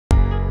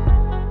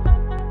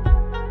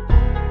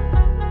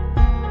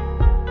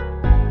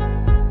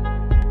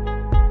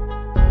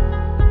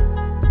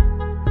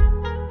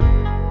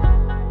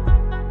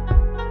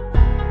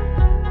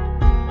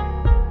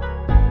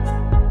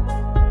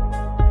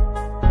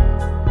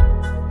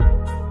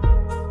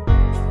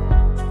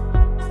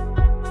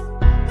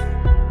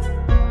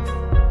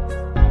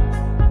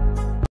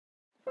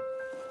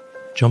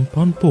Jump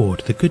on board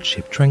the good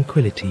ship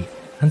Tranquility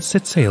and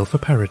set sail for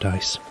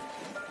paradise.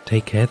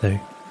 Take care though,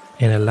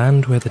 in a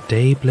land where the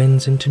day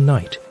blends into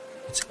night,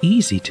 it's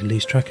easy to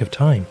lose track of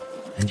time,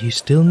 and you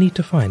still need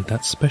to find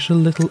that special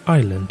little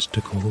island to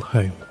call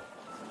home.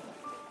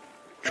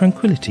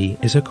 Tranquility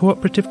is a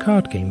cooperative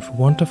card game for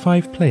 1 to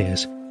 5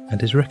 players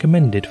and is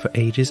recommended for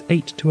ages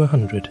 8 to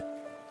 100.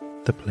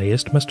 The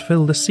players must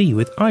fill the sea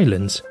with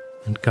islands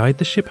and guide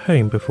the ship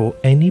home before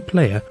any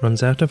player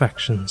runs out of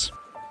actions.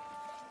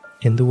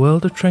 In the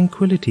world of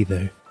Tranquility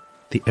though,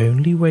 the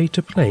only way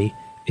to play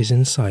is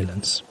in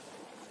silence.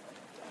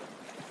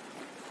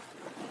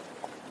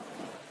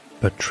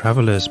 But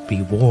travellers,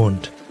 be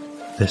warned.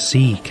 The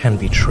sea can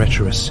be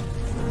treacherous.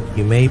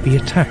 You may be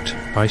attacked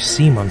by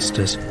sea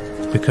monsters,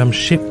 become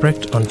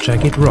shipwrecked on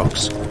jagged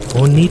rocks,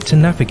 or need to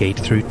navigate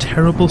through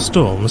terrible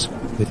storms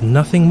with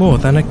nothing more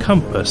than a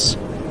compass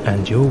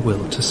and your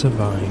will to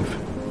survive.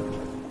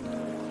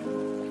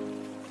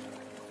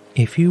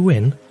 If you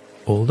win,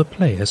 all the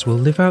players will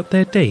live out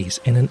their days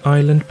in an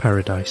island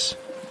paradise.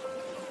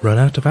 Run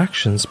out of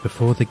actions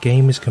before the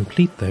game is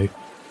complete though,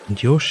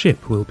 and your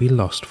ship will be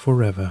lost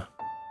forever.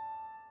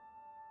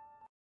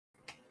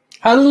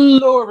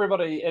 Hello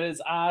everybody, it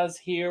is Az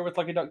here with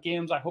Lucky Duck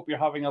Games. I hope you're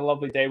having a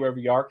lovely day wherever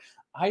you are.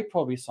 I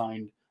probably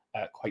sound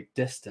quite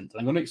distant.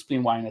 I'm going to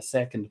explain why in a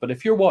second, but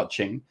if you're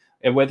watching,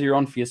 whether you're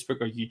on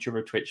Facebook or YouTube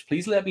or Twitch,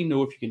 please let me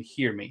know if you can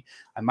hear me.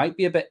 I might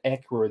be a bit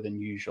echoer than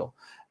usual.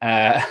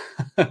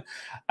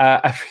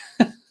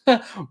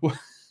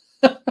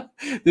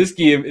 This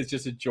game is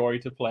just a joy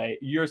to play.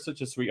 You're such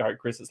a sweetheart,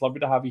 Chris. It's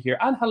lovely to have you here.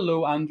 And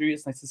hello, Andrew.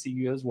 It's nice to see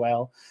you as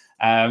well.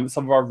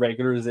 Some of our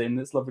regulars in.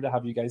 It's lovely to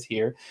have you guys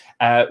here.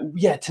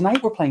 Yeah,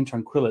 tonight we're playing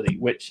Tranquility,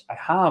 which I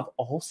have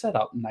all set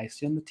up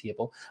nicely on the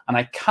table. And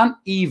I can't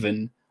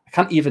even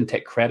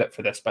take credit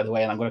for this, by the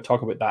way, and I'm going to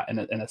talk about that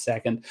in a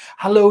second.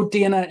 Hello,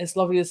 Dana. It's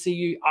lovely to see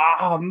you.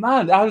 Oh,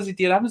 man. How's it,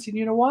 Dana? I haven't seen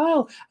you in a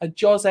while.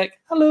 Josek,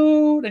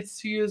 hello. Nice to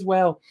see you as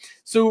well.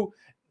 So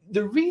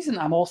the reason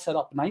I'm all set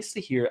up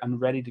nicely here and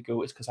ready to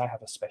go is because I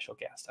have a special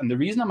guest. And the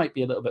reason I might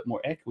be a little bit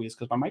more echoey is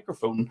because my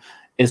microphone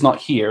is not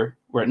here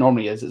where it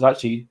normally is. It's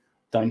actually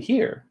down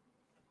here.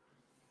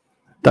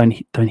 Down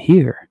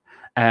here.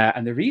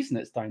 And the reason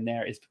it's down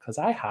there is because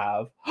I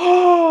have...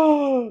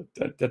 oh,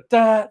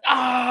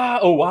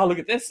 wow, look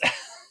at this.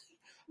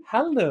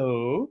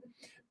 Hello.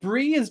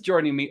 Bree is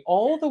joining me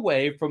all the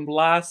way from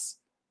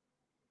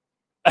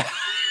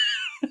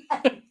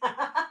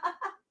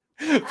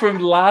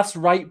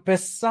right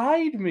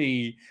beside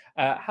me.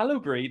 Hello,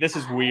 Bree. This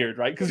is weird,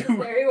 right? Because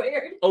very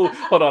weird. Oh,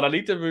 hold on. I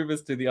need to move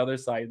this to the other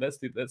side.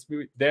 Let's move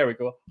it. There we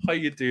go. How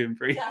you doing,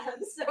 Bree? Yeah,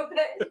 I'm so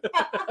good.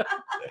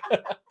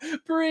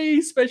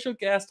 Bree, special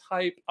guest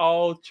hype.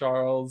 Oh,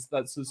 Charles,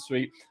 that's so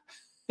sweet.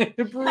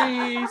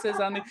 Bree, says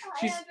Andy.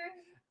 She's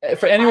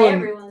for anyone. Hi,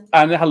 everyone.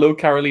 And hello,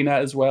 Carolina,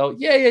 as well.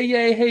 Yeah.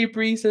 Hey,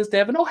 Bree, says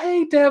Devin. Oh,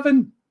 hey,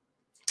 Devin.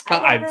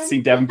 I've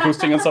seen Devin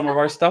posting on some of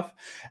our stuff.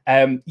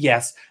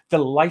 Yes, the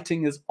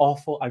lighting is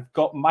awful. I've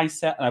got my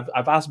set, and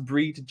I've asked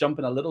Bree to jump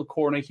in a little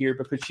corner here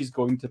because she's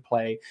going to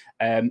play.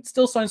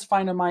 Still sounds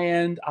fine on my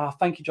end.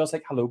 Thank you,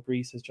 Josek. Hello,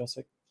 Bree, says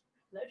Josek.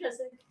 Hello,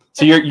 Josek.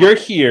 So you're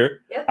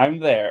here. Yep. I'm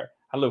there.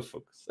 Hello,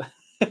 folks.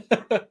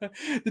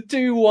 The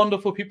two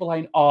wonderful people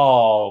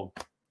oh,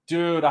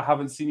 dude, I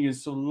haven't seen you in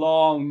so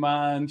long,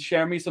 man.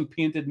 Share me some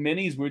painted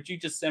minis, would you?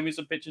 Just send me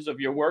some pictures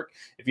of your work.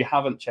 If you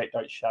haven't checked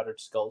out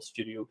Shattered Skull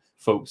Studio,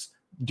 folks,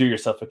 do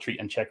yourself a treat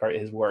and check out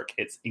his work.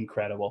 It's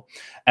incredible.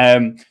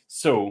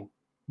 So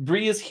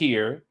Bree is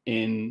here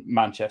in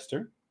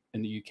Manchester,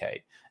 in the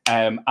UK.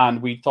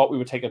 And we thought we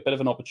would take a bit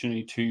of an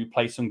opportunity to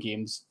play some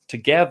games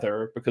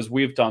together because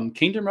we've done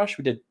Kingdom Rush.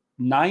 We did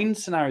 9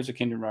 scenarios of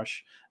Kingdom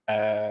Rush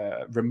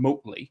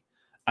remotely.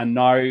 And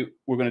now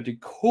we're going to do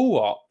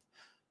co-op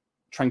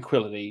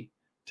Tranquility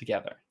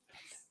together.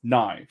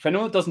 Now, for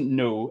anyone that doesn't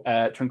know,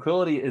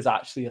 Tranquility is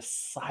actually a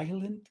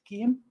silent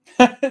game.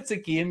 It's a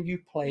game you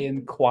play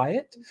in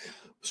quiet.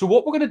 So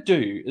what we're going to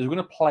do is we're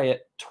going to play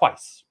it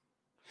twice.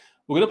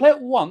 We're going to play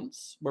it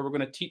once, where we're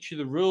going to teach you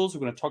the rules.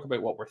 We're going to talk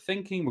about what we're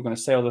thinking. We're going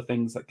to say all the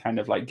things that kind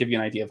of like give you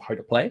an idea of how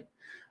to play.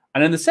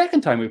 And then the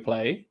second time we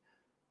play,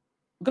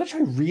 we're going to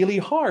try really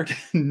hard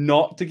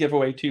not to give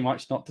away too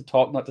much, not to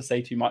talk, not to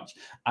say too much,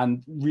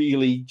 and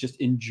really just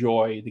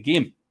enjoy the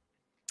game.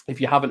 If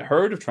you haven't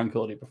heard of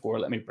Tranquility before,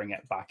 let me bring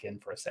it back in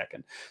for a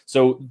second.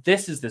 So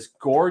this is this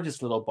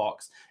gorgeous little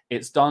box.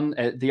 It's done,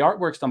 the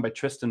artwork's done by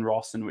Tristan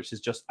Rawson, which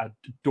is just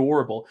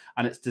adorable.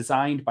 And it's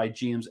designed by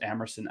James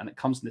Emerson. And it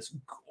comes in this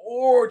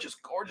gorgeous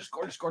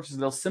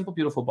little simple,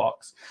 beautiful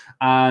box.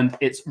 And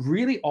it's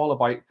really all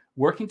about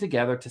working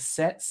together to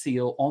set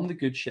sail on the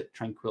good ship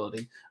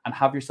Tranquility and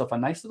have yourself a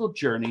nice little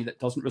journey that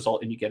doesn't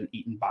result in you getting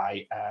eaten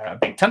by a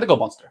big tentacle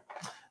monster.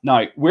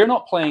 Now, we're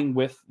not playing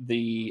with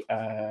the,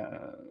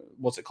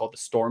 what's it called? The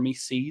Stormy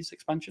Seas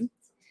expansion.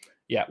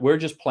 Yeah, we're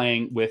just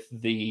playing with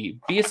the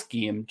base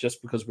game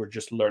just because we're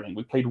just learning.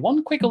 We played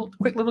one quick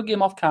little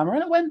game off camera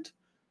and it went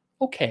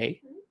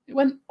okay. It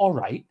went all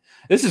right.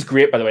 This is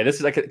great, by the way. This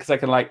is like, because I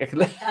can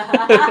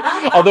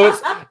although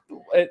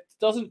it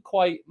doesn't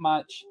quite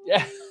match.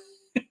 Yeah.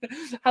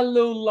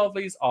 Hello,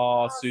 lovelies. Oh,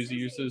 Aw, Susie,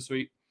 you're so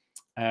Susie.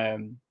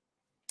 sweet.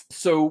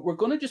 So we're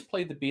going to just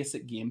play the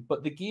basic game,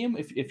 but the game,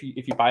 if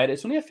you buy it,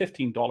 it's only a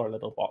 $15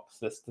 little box,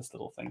 this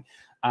little thing,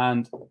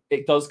 and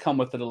it does come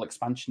with a little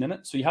expansion in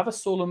it. So you have a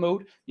solo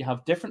mode, you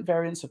have different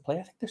variants of play.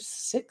 I think there's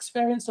 6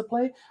 variants of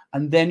play,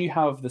 and then you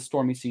have the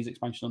Stormy Seas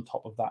expansion on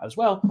top of that as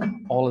well,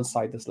 all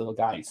inside this little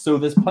guy. So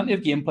there's plenty of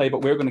gameplay,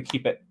 but we're going to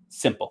keep it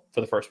simple for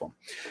the first one.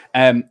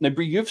 Now,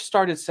 Bree, you've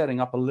started setting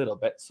up a little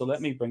bit, so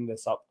let me bring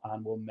this up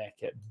and we'll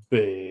make it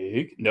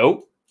big.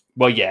 No.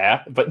 Well,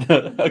 yeah, but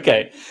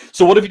okay.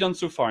 So what have you done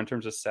so far in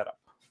terms of setup?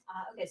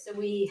 Okay, so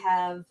we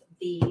have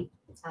the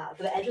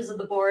edges of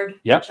the board,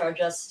 Yep. which are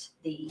just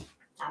the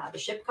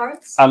ship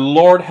cards. And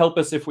Lord help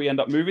us if we end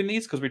up moving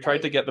these, because we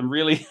tried to get them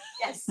really,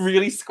 Yes.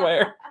 really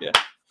square. Yeah.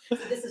 So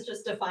this is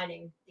just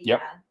defining the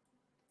Yep.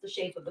 The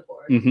shape of the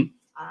board. Mm-hmm.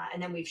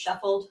 And then we've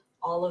shuffled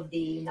all of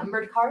the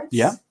numbered cards.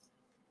 Yeah.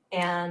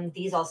 And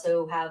these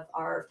also have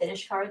our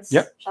finish cards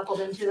Yep.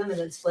 shuffled into them and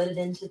then split it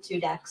into 2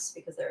 decks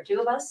because there are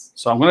 2 of us.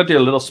 So I'm going to do a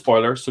little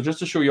spoiler. So just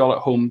to show you all at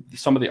home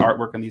some of the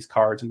artwork on these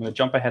cards, I'm going to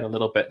jump ahead a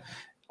little bit.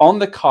 On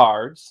the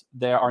cards,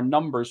 there are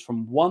numbers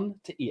from 1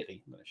 to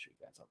 80. I'm going to show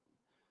you guys up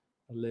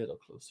a little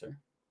closer.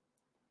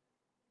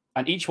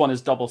 And each one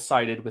is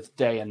double-sided with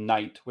day and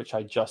night, which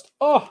I just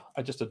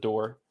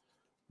adore.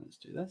 Let's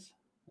do this.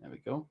 There we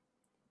go.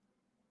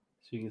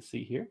 So you can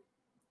see here.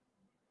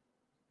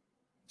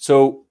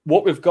 So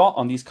what we've got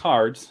on these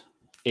cards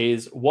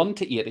is 1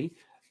 to 80,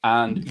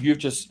 and you've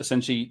just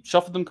essentially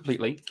shuffled them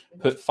completely,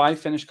 put 5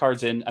 finished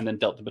cards in, and then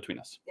dealt them between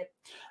us. Yep.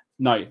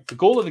 Now, the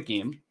goal of the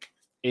game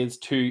is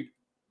to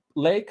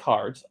lay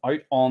cards out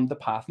on the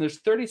path, and there's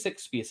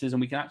 36 spaces, and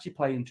we can actually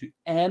play into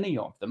any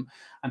of them,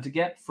 and to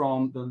get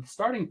from the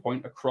starting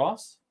point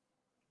across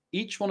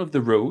each one of the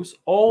rows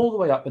all the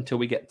way up until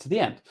we get to the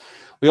end.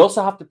 We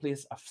also have to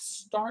place a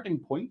starting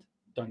point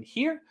down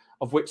here,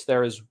 of which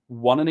there is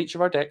 1 in each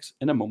of our decks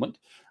in a moment,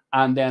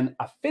 and then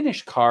a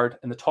finish card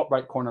in the top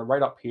right corner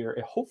right up here.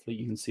 Hopefully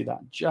you can see that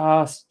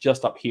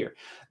just up here.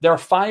 There are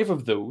 5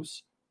 of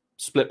those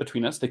split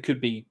between us. They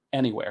could be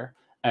anywhere.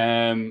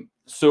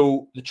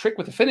 So the trick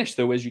with the finish,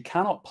 though, is you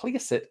cannot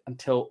place it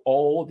until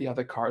all the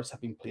other cards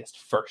have been placed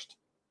first.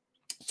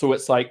 So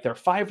it's like there are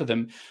 5 of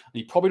them, and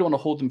you probably don't want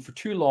to hold them for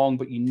too long,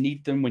 but you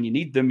need them when you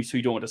need them, so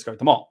you don't want to discard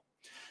them all.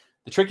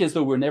 The trick is,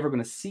 though, we're never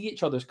going to see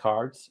each other's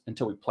cards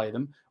until we play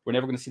them. We're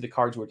never going to see the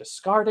cards we're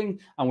discarding,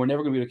 and we're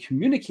never going to be able to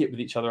communicate with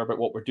each other about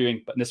what we're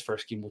doing. But in this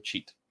first game, we'll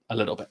cheat a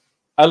little bit.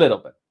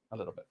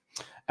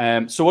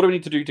 So what do we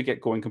need to do to get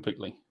going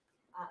completely?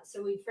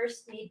 So we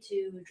first need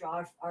to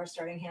draw our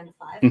starting hand of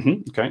 5.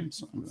 Mm-hmm. Okay.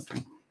 So,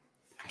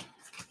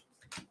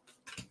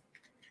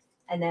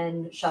 and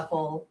then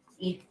shuffle,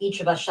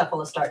 each of us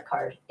shuffle a start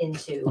card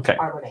into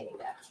our remaining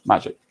deck.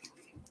 Magic.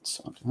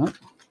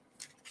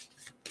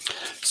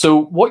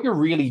 So what you're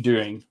really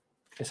doing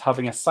is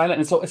having a silent,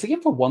 and so it's a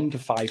game for 1 to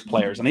 5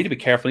 players. I need to be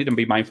careful, I need to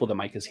be mindful the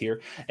mic is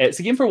here. It's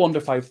a game for 1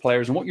 to 5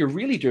 players, and what you're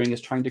really doing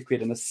is trying to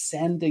create an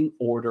ascending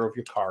order of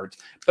your cards.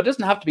 But it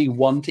doesn't have to be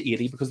 1 to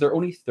 80 because there are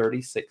only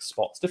 36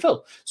 spots to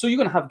fill. So you're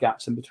going to have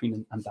gaps in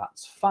between, and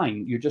that's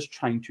fine. You're just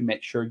trying to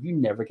make sure you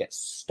never get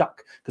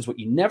stuck, because what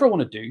you never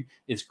want to do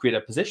is create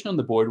a position on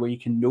the board where you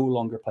can no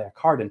longer play a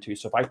card into.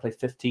 So if I play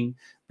 15,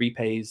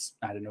 repays,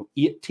 I don't know,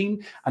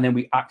 18, and then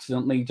we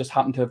accidentally just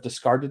happen to have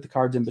discarded the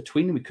cards in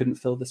between and we couldn't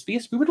fill the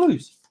space, we would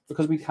lose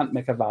because we can't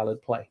make a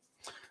valid play.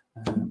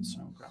 So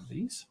I'll grab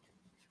these.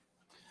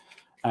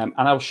 And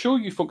I'll show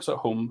you folks at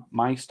home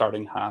my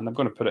starting hand. I'm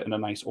going to put it in a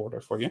nice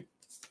order for you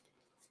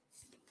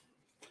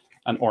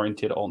and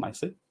orientate it all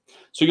nicely.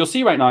 So you'll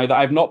see right now that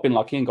I've not been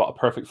lucky and got a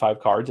perfect 5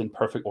 cards in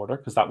perfect order,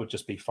 because that would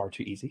just be far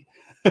too easy.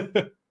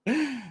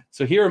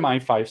 So here are my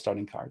 5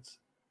 starting cards.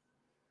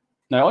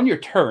 Now on your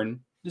turn,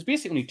 there's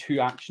basically only 2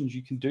 actions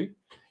you can do.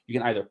 You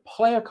can either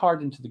play a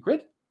card into the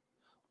grid,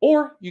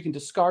 or you can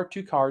discard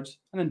 2 cards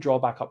and then draw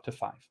back up to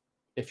 5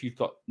 if you've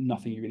got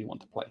nothing you really want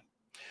to play.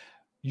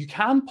 You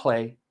can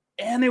play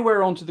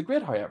anywhere onto the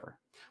grid, however,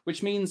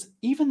 which means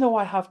even though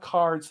I have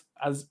cards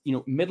as, you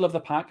know, middle of the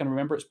pack, and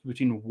remember it's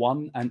between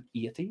 1 and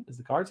 80 is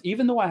the cards,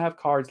 even though I have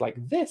cards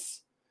like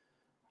this,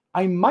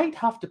 I might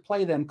have to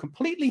play them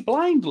completely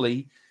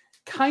blindly,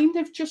 kind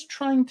of just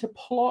trying to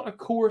plot a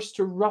course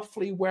to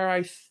roughly where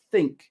I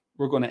think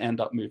we're going to end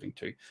up moving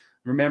to.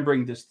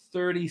 Remembering there's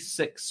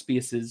 36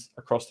 spaces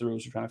across the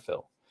rows we're trying to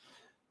fill.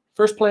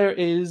 First player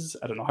is,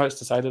 I don't know how it's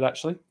decided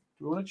actually. Do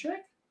we want to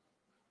check?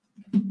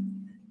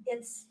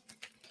 It's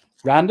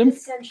random.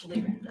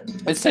 Essentially random.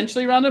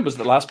 Essentially random. Was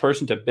the last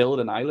person to build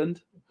an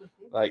island?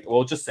 Like,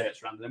 we'll just say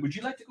it's random. Would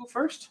you like to go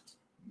first?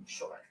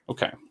 Sure.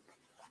 Okay.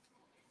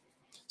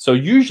 So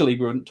usually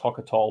we wouldn't talk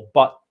at all,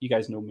 but you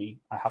guys know me.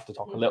 I have to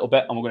talk a little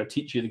bit, and we're going to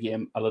teach you the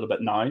game a little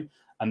bit now.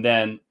 And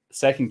then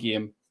second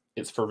game,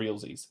 it's for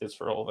realsies. It's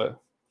for all the...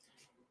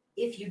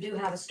 If you do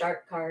have a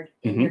start card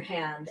in your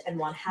hand and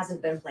one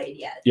hasn't been played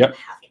yet, you have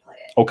to play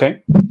it.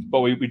 Okay. But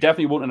we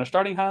definitely won't in our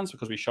starting hands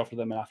because we shuffle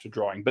them in after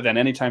drawing. But then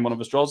anytime one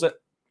of us draws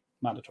it,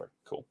 mandatory.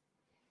 Cool.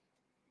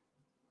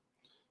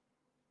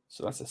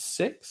 So that's a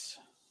 6.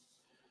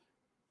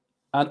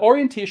 And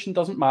orientation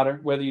doesn't matter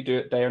whether you do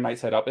it day or night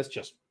side up. It's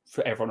just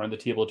for everyone around the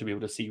table to be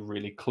able to see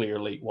really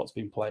clearly what's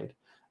being played.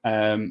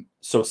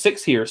 So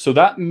 6 here. So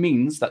that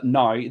means that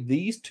now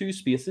these 2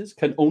 spaces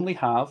can only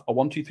have a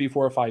 1, 2, 3,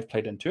 4, or 5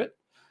 played into it.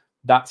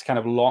 That's kind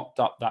of locked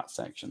up that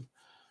section.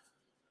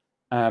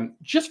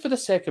 Just for the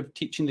sake of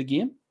teaching the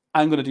game,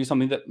 I'm going to do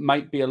something that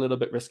might be a little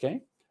bit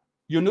risque.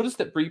 You'll notice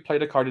that Bree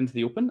played a card into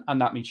the open,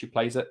 and that means she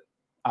plays it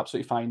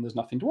absolutely fine. There's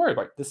nothing to worry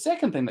about. The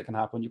second thing that can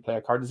happen when you play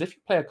a card is if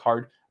you play a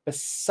card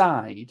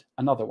beside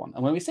another one.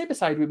 And when we say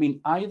beside, we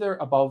mean either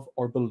above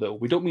or below.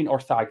 We don't mean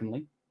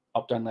orthogonally,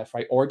 up, down, left,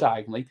 right, or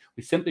diagonally.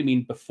 We simply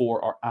mean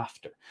before or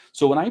after.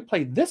 So when I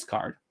play this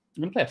card,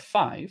 I'm going to play a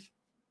 5.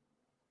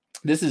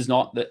 This is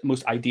not the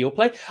most ideal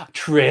play.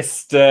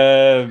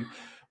 Tristan,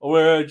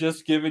 we're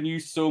just giving you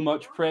so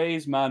much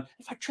praise, man.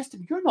 In fact,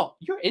 Tristan,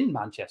 you're in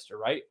Manchester,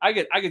 right? I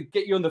could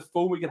get you on the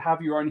phone. We could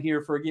have you on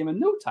here for a game in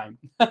no time.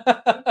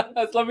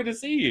 It's lovely to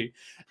see you.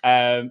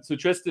 So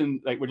Tristan,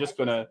 like, we're just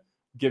gonna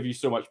give you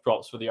so much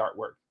props for the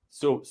artwork.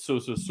 So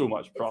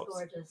much props.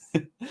 It's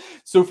gorgeous.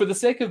 So for the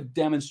sake of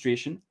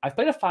demonstration, I've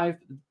played a 5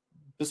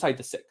 beside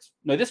the 6.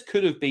 Now this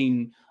could have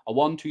been a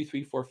 1, 2,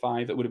 3, 4,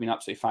 5. It would have been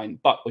absolutely fine.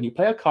 But when you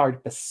play a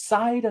card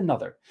beside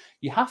another,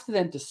 you have to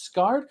then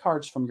discard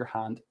cards from your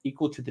hand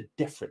equal to the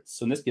difference.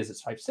 So in this case,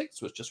 it's 5, 6.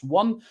 So it's just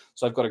 1.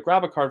 So I've got to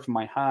grab a card from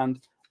my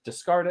hand,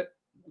 discard it.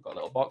 I've got a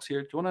little box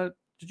here.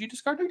 Did you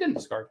discard it? You didn't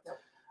discard. No.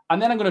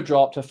 And then I'm going to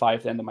draw up to 5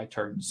 at the end of my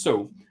turn.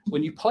 So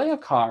when you play a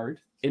card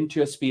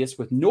into a space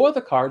with no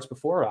other cards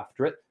before or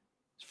after it,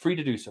 it's free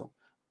to do so.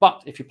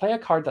 But if you play a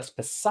card that's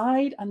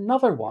beside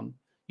another one,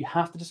 you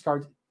have to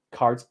discard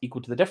cards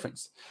equal to the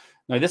difference.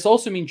 Now, this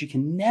also means you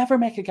can never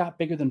make a gap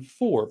bigger than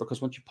 4,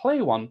 because once you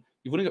play one,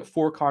 you've only got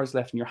 4 cards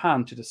left in your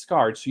hand to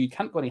discard, so you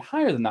can't go any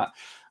higher than that.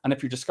 And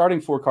if you're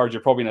discarding 4 cards,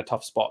 you're probably in a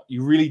tough spot.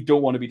 You really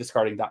don't want to be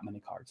discarding that many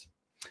cards.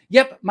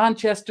 Yep,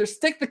 Manchester,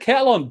 stick the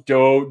kettle on.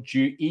 Don't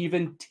you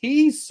even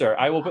tease, sir.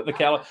 I will put the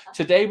kettle.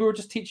 Today, we were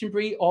just teaching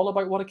Bree all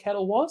about what a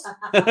kettle was.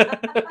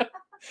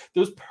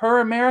 Those poor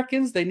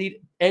Americans, they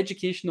need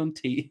education on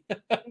tea.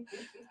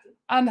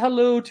 And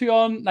hello,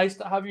 Tuon. Nice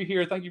to have you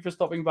here. Thank you for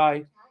stopping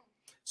by.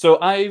 So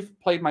I've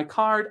played my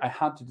card. I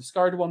had to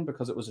discard one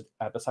because it was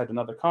beside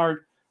another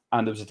card,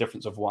 and there was a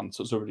difference of 1.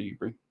 So it's over to you,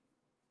 Bree.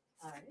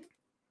 All right.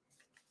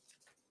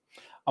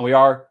 And we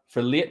are,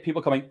 for late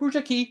people coming,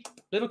 Burjaki,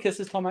 little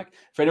kisses, Tomac.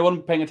 For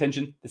anyone paying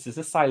attention, this is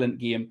a silent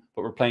game,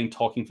 but we're playing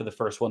talking for the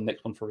first one,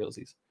 next one for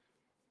realsies.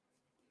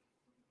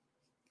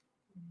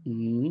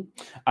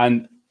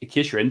 And in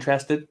case you're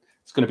interested,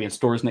 it's going to be in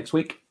stores next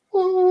week.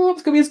 Oh,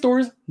 it's going to be in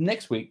stores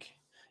next week.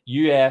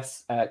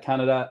 US,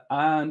 Canada,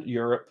 and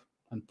Europe,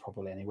 and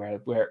probably anywhere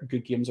where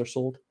good games are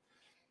sold.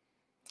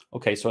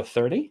 Okay, so a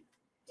 30.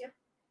 Yep.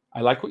 I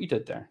like what you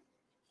did there.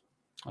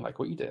 I like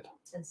what you did.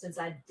 And since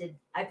I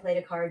played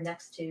a card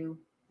next to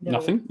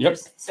nothing. Yep.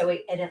 So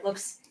it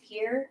looks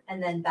here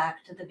and then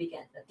back to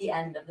the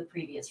end of the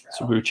previous row.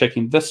 So we were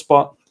checking this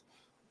spot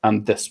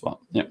and this spot.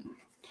 Yep.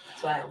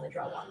 So I only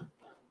draw 1.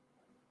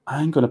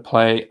 I'm going to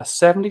play a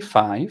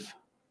 75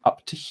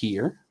 up to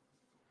here,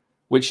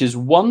 which is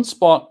one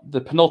spot, the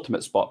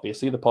penultimate spot,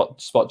 basically, the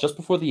spot just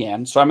before the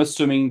end. So I'm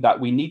assuming that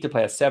we need to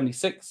play a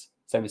 76,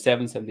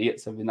 77, 78,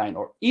 79,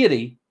 or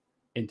 80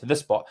 into this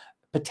spot.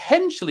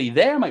 Potentially,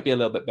 there might be a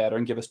little bit better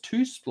and give us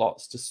 2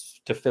 slots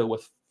to fill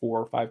with 4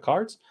 or 5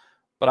 cards.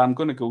 But I'm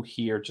going to go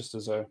here just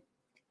as a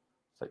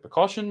slight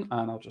precaution,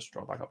 and I'll just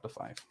draw back up to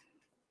 5.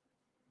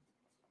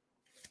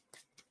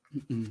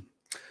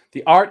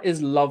 The art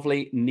is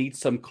lovely. Needs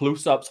some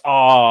close-ups.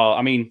 Oh,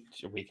 I mean,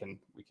 we can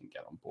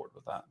get on board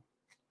with that.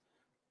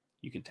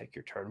 You can take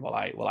your turn while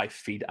I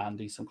feed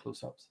Andy some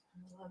close-ups.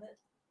 Love it.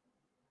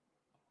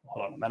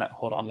 Hold on a minute.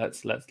 Hold on.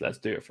 Let's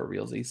do it for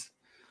realsies.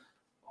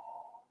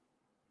 Oh,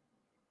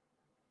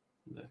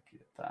 look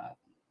at that.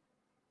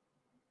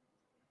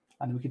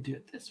 And we could do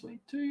it this way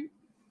too.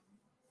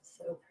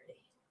 So pretty.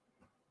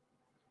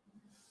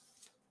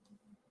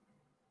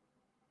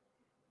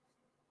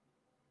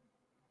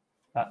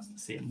 That's the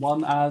same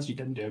one as. You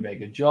didn't do a very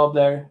good job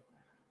there.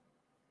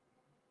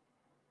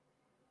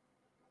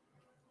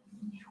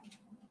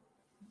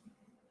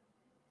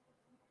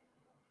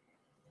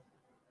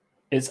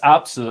 It's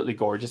absolutely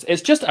gorgeous.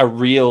 It's just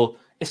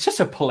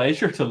a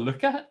pleasure to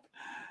look at.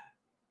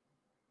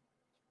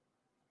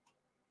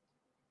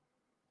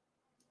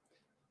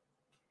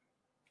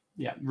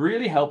 Yeah,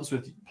 really helps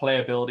with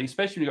playability,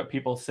 especially when you've got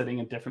people sitting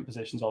in different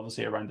positions,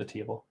 obviously, around the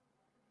table.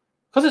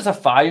 Because it's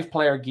a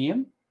 5-player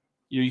game,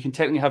 you can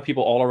technically have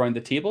people all around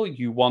the table.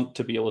 You want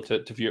to be able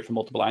to view it from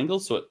multiple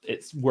angles, so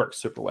it works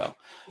super well.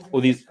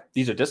 Oh, these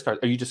are discards.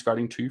 Are you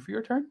discarding 2 for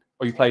your turn?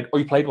 Or you played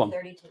 1?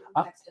 32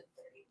 next to 30.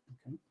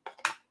 Okay.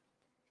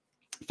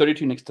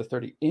 32 next to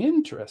 30.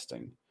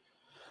 Interesting.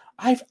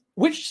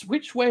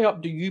 Which way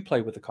up do you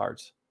play with the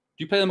cards?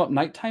 Do you play them up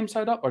nighttime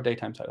side up or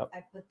daytime side up?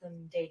 I put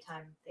them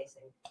daytime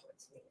facing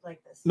towards me,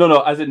 like this.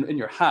 No, as in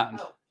your hand.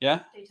 Oh,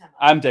 yeah. Daytime up.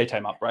 I'm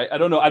daytime up, right? I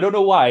don't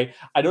know why.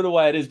 I don't know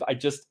why it is, but I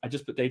just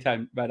put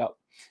daytime right up.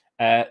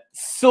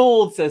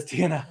 Sold, says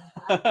Tina.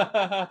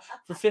 For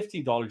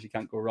 $15, you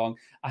can't go wrong.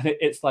 And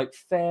it's like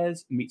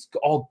Fez meets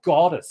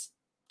Goddess.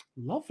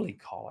 Lovely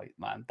call out,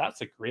 man.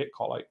 That's a great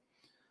call out.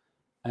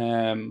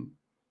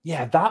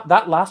 Yeah,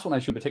 that last one I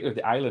showed, in particular,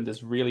 the island,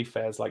 is really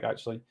Fez like,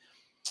 actually.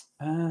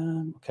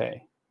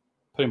 Okay,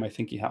 putting my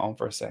thinky hat on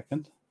for a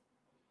second.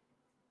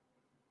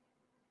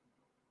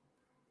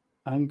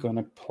 I'm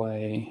gonna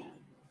play.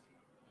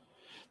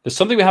 There's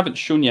something we haven't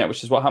shown yet,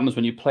 which is what happens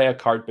when you play a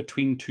card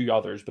between two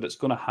others, but it's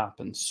going to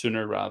happen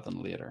sooner rather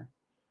than later.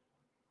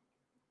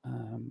 So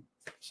I'm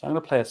going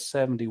to play a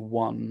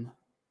 71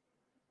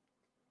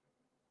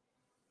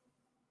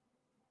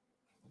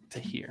 to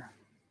here.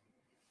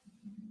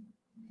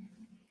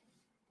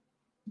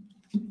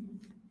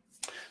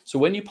 So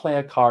when you play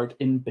a card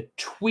in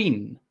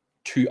between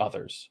two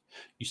others,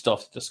 you still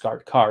have to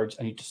discard cards,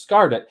 and you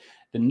discard it,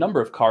 the number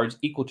of cards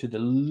equal to the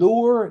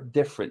lower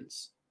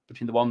difference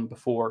between the one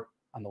before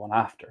and the one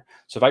after.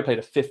 So if I played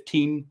a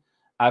 15,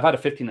 I've had a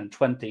 15 and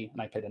 20,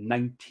 and I played a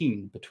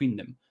 19 between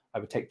them, I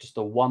would take just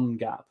the one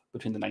gap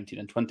between the 19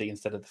 and 20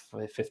 instead of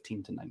the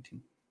 15 to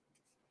 19.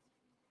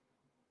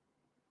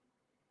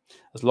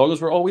 As long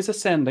as we're always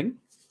ascending,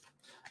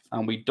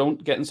 and we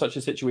don't get in such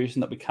a situation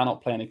that we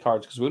cannot play any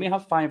cards, because we only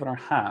have 5 in our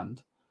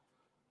hand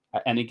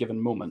at any given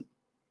moment.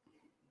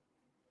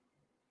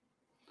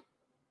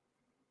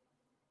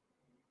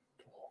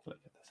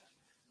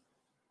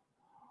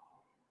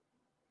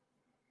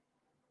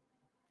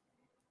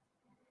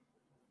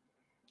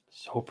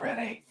 So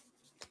pretty.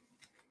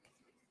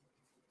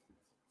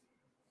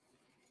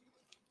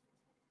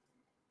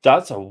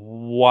 That's a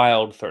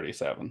wild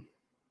 37.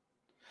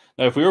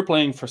 Now, if we were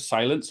playing for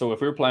silence, so if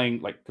we were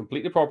playing like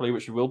completely properly,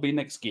 which we will be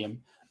next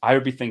game, I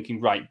would be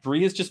thinking, right,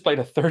 Bree has just played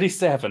a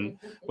 37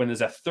 when there's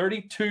a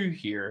 32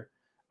 here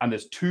and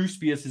there's 2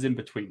 spaces in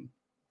between.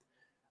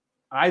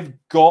 I've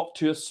got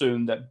to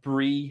assume that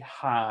Bree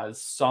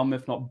has some,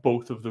 if not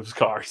both of those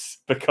cards,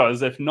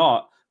 because if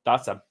not,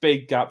 that's a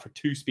big gap for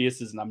 2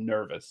 spaces and I'm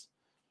nervous.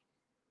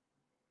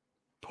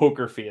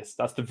 Poker face.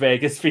 That's the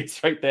Vegas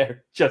face right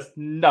there. Just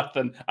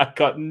nothing. I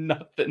got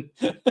nothing.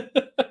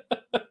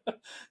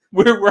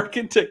 We're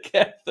working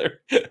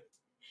together.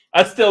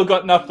 I still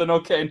got nothing.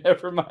 Okay,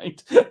 never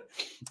mind.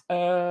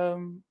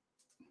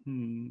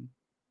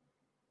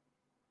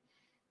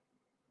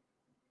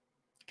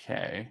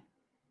 Okay.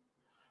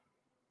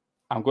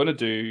 I'm going to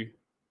do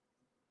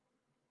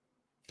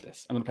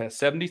this. I'm going to play a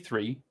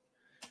 73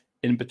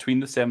 in between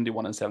the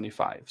 71 and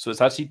 75. So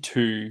it's actually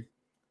 2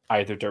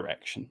 either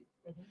direction,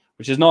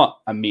 which is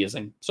not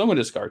amazing. So I'm going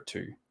to discard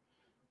 2.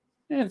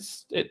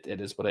 It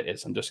is what it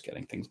is. I'm just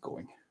getting things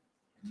going.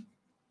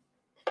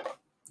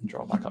 And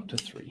draw back up to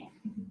 3.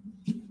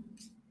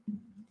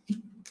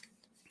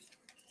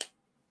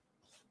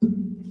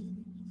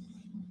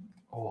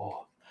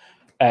 Oh.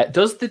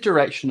 Does the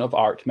direction of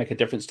art make a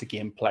difference to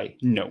gameplay?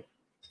 No.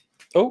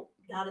 Oh.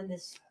 Not in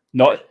this.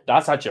 Not.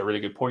 That's actually a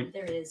really good point.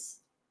 There is.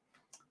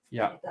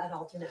 Yeah. An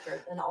alternate.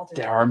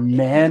 There are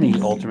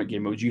many alternate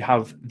game modes. You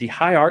have the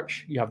high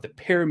arch, you have the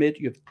pyramid,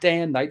 you have day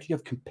and night, you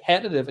have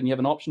competitive, and you have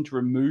an option to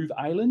remove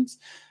islands,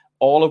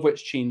 all of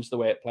which change the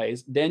way it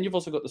plays. Then you've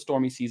also got the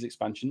Stormy Seas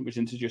expansion, which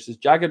introduces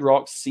jagged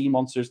rocks, sea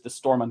monsters, the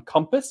storm, and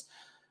compass.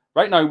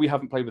 Right now, we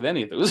haven't played with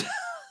any of those.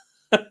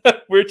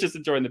 We're just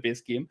enjoying the base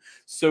game.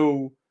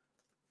 So,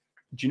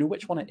 do you know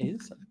which one it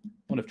is?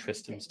 One of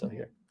Tristan's still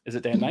here. Is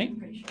it day and night? I'm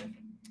pretty sure.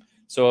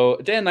 So,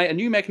 day and night, a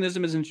new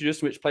mechanism is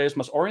introduced in which players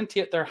must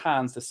orientate their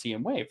hands the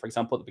same way. For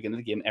example, at the beginning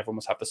of the game, everyone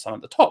must have the sun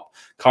at the top.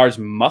 Cards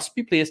must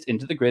be placed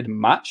into the grid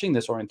matching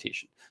this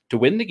orientation. To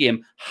win the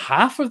game,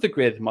 half of the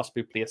grid must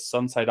be placed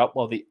sun side up,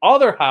 while the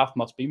other half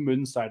must be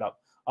moon side up.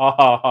 Oh,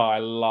 I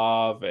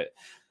love it.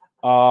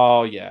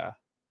 Oh, yeah.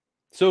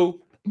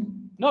 So,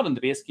 not in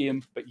the base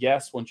game, but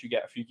yes, once you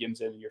get a few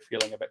games in, you're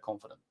feeling a bit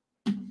confident.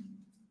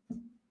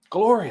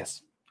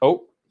 Glorious.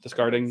 Oh,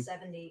 discarding.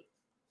 70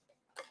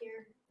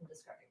 here and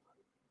discarding.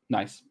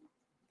 Nice.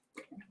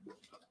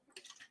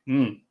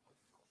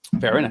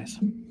 Very nice.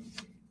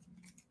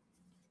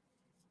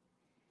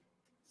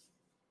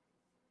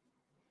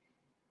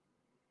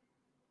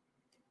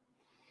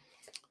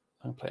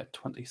 I'll play a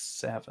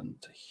 27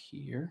 to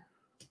here.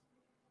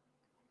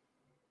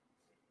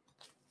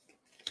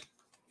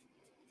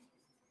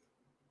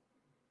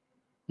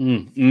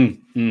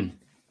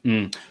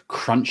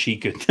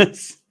 Crunchy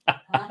goodness.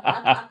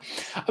 I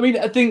mean,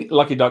 I think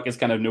Lucky Duck is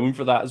kind of known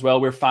for that as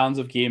well. We're fans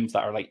of games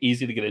that are like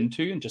easy to get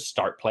into and just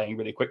start playing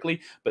really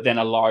quickly, but then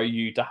allow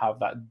you to have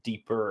that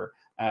deeper,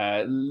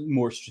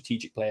 more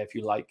strategic play if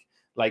you like.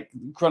 Like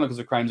Chronicles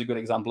of Crime is a good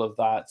example of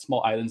that.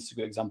 Small Islands is a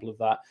good example of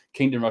that.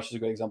 Kingdom Rush is a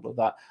good example of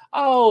that.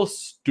 Oh,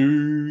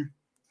 Stu.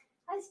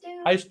 Hi,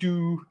 Stu. Hi,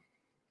 Stu.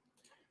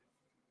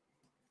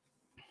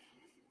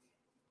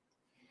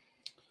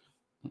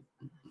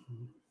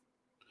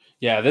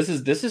 Yeah, this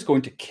is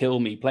going to kill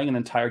me playing an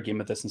entire game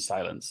of this in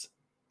silence.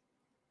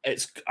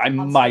 I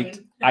might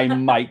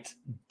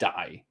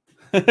die.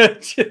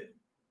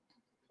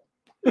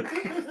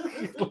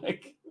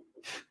 Like,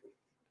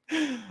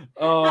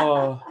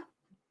 oh,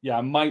 yeah,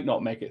 I might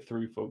not make it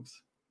through,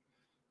 folks.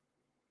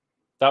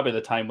 That'll be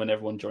the time when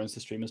everyone joins the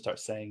stream and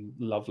starts saying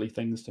lovely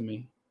things to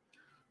me.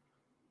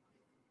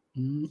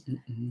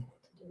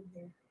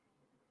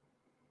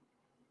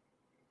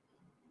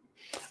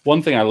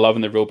 One thing I love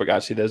in the rulebook,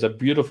 actually, there's a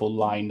beautiful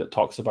line that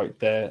talks about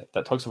the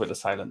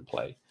silent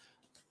play,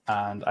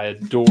 and I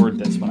adored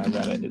this when I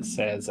read it. It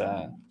says,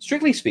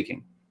 strictly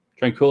speaking,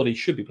 Tranquility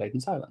should be played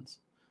in silence.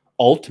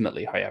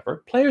 Ultimately,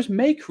 however, players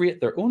may create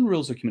their own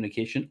rules of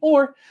communication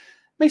or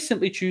may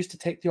simply choose to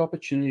take the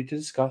opportunity to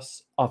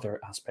discuss other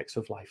aspects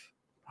of life.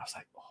 I was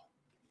like, oh,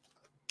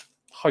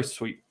 how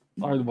sweet,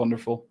 how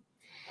wonderful.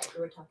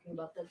 We were talking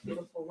about that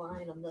beautiful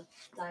line on the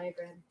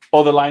diagram.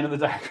 Oh, the line on the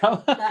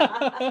diagram.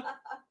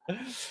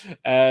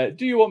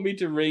 Do you want me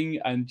to ring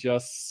and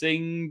just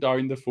sing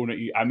down the phone at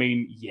you? I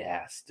mean,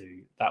 yes,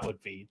 dude. That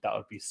would be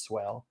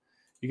swell.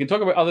 You can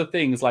talk about other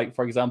things, like,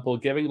 for example,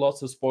 giving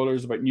lots of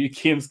spoilers about new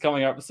games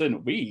coming out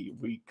soon.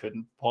 We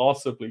couldn't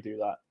possibly do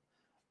that.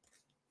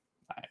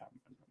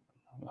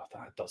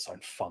 That does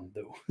sound fun,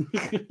 though.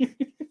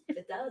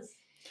 It does.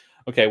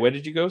 Okay, where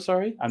did you go?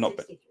 Sorry, I'm not.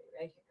 63,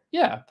 right here.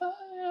 Yeah,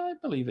 I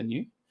believe in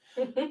you.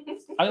 I'm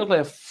gonna play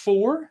a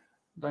 4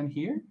 down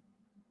here.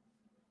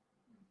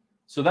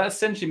 So that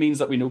essentially means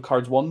that we know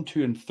cards 1,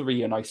 2, and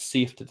 3 are now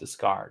safe to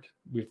discard.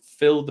 We've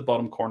filled the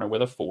bottom corner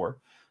with a 4.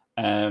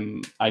 I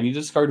need to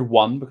discard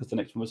 1 because the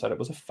next one beside it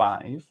was a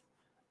 5.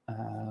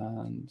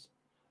 And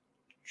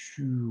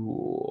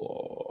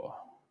 2.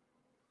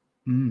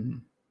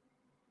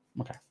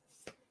 Okay.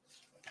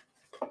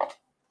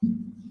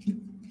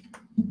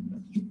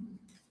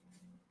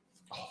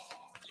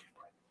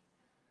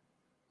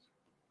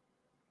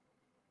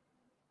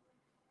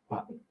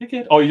 What? You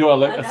good? Oh, you are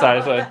looking.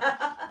 Sorry.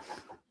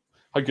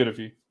 How good of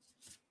you?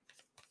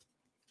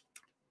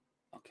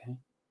 Okay.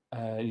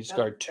 You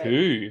discard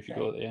 2 if you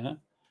go there.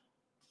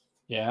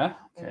 Yeah.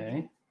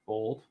 Okay.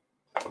 Bold.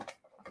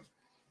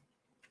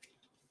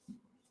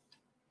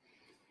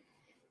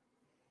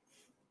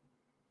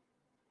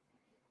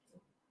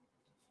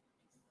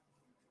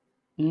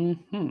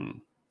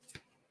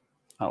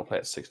 I'll play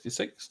at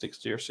 66,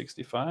 60 or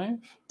 65.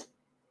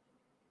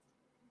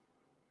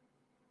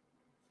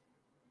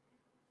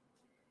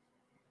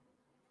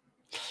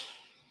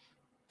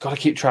 Got to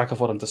keep track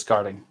of what I'm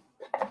discarding.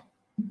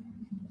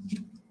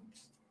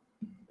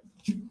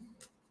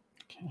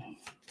 Okay.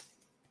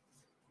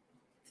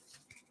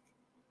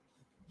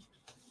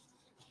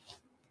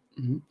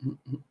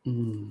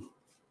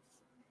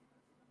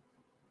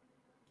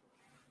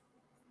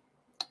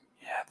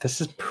 Yeah,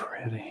 this is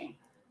pretty.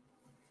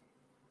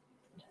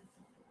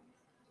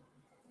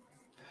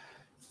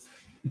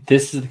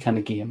 This is the kind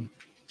of game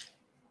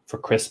for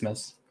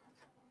Christmas.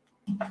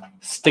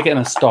 Stick it in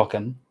a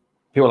stocking.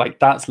 People are like,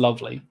 that's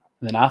lovely.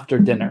 And then after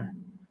dinner,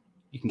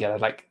 you can get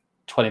like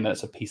 20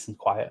 minutes of peace and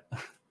quiet.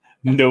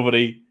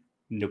 Nobody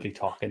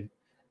talking.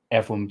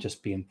 Everyone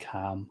just being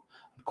calm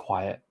and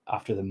quiet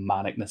after the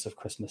manicness of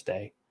Christmas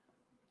Day.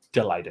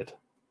 Delighted.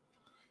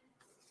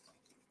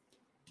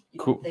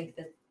 Cool. You think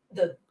that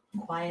the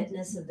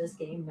quietness of this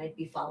game might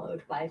be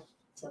followed by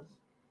some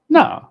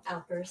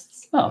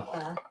outbursts?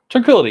 No.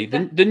 Tranquility,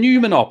 the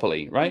new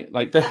Monopoly, right?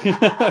 Like,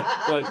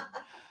 like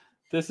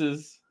this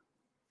is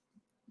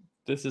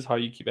how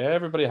you keep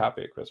everybody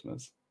happy at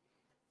Christmas.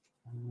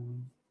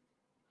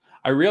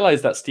 I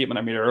realized that statement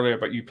I made earlier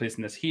about you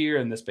placing this here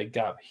and this big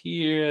gap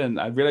here, and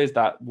I realized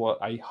that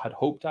what I had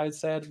hoped I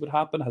said would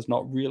happen has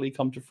not really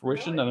come to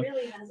fruition. No, it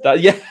really hasn't.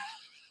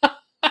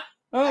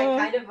 I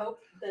kind of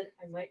hoped that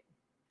I might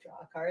draw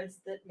cards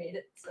that made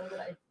it so that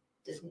I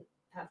didn't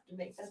have to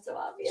make that so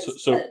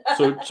obvious. So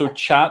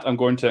chat, I'm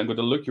going to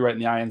look you right in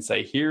the eye and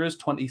say, here is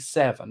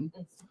 27.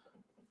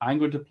 I'm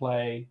going to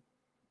play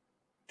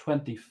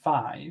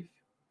 25,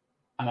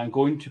 and I'm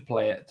going to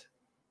play it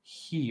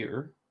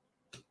here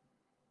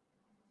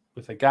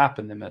with a gap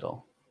in the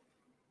middle.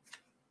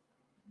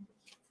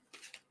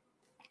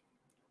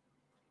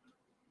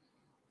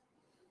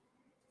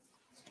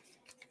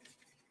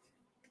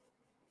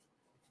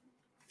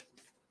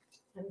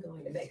 I'm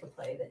going to make a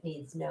play that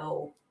needs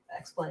no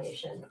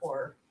explanation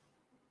or...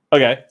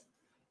 Okay.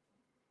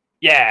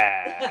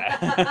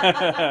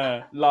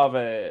 Yeah. Love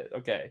it.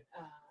 Okay.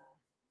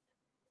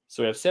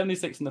 So we have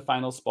 76 in the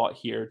final spot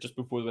here, just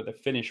before the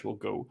finish will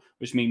go,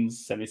 which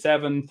means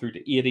 77 through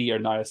to 80 are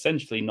now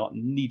essentially not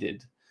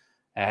needed.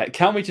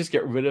 Can we just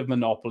get rid of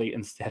Monopoly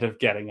instead of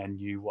getting a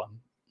new one?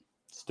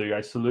 Stu, I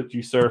salute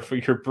you, sir, for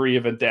your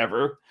brave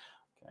endeavor.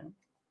 Okay.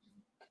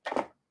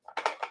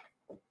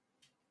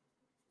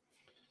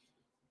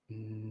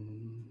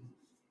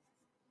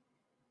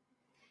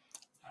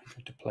 I'm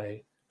going to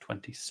play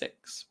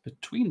 26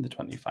 between the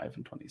 25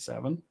 and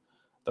 27.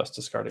 Thus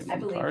discarding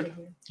one card.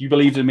 You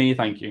believed in me,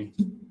 thank you.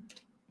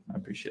 I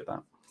appreciate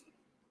that.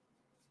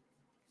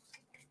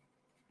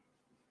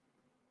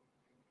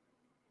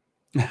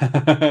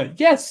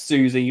 Yes,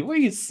 Susie, what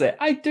do you say?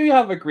 I do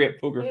have a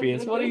great poker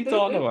face. What are you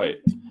talking about?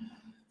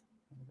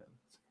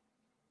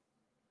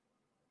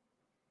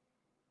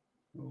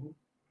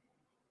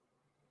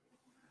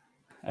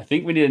 I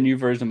think we need a new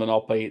version of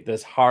Monopoly.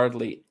 There's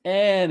hardly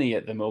any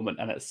at the moment,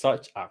 and it's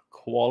such a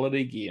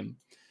quality game.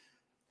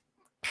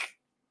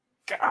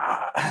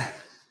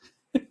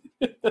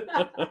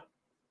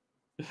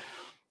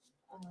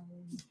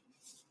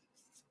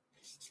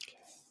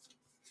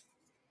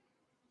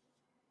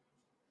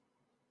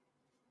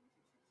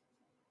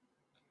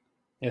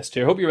 Yes,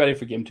 Stu, I hope you're ready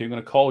for game 2. I'm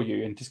going to call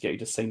you and just get you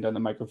to sign down the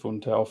microphone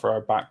to offer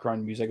our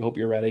background music. I hope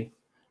you're ready.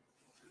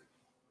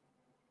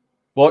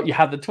 What? You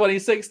had the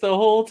 26 the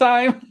whole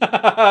time?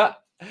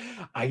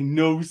 I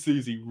know,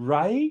 Susie,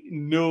 right?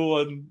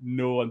 No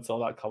one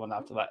saw that coming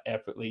after that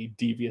epically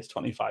devious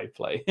 25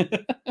 play. Do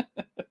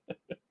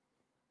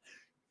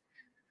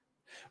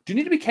you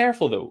need to be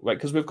careful though, right?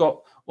 Because we've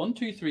got 1,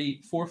 2,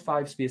 3, 4,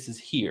 5 spaces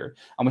here,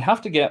 and we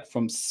have to get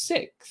from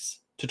 6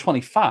 to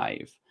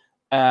 25,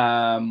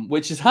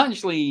 which is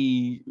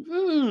actually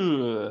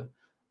a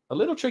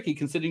little tricky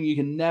considering you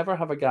can never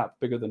have a gap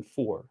bigger than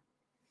 4.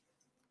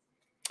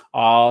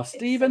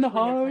 Steve in the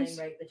house.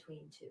 Right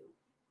between 2.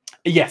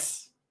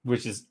 Yes,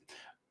 which is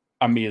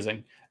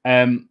amazing.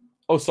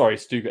 Oh, sorry,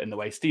 Stu got in the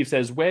way. Steve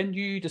says, when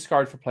you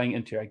discard for playing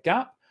into a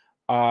gap,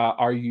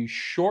 are you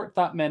short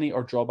that many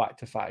or draw back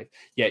to 5?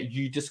 Yeah,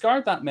 you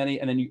discard that many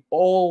and then you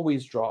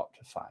always draw up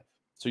to 5.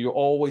 So you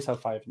always have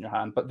 5 in your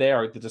hand, but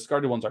the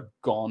discarded ones are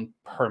gone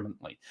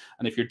permanently.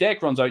 And if your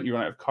deck runs out and you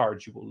run out of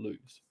cards, you will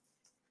lose.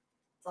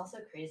 It's also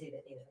crazy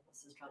that neither of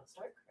us has drawn a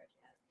start card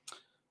yet.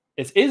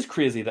 It is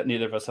crazy that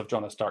neither of us have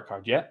drawn a start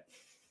card yet.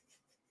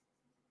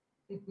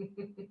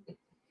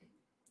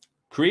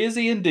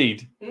 Crazy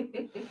indeed.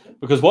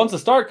 Because once a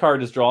start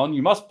card is drawn,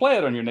 you must play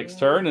it on your next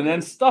turn, and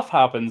then stuff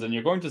happens, and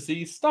you're going to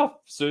see stuff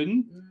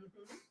soon.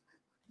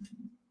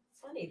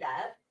 Funny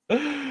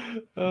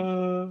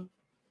that.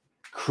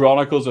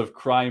 Chronicles of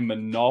Crime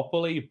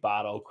Monopoly,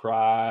 Battle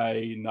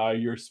Cry. Now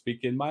you're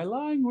speaking my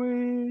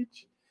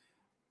language.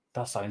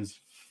 That sounds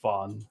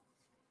fun.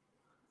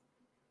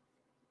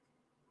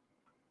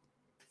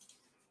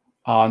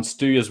 And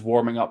Stu is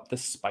warming up the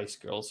Spice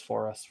Girls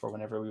for us for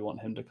whenever we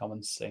want him to come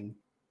and sing.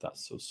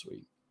 That's so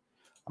sweet.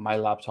 And my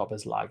laptop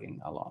is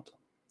lagging a lot.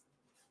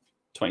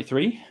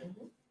 23.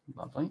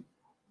 Lovely.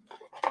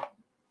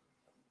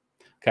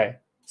 Okay,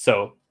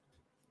 so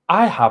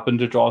I happened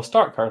to draw a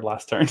start card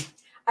last turn.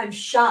 I'm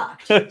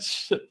shocked.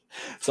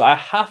 So I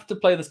have to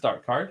play the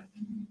start card,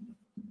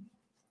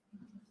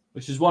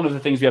 which is one of the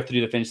things we have to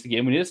do to finish the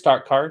game. We need a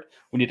start card,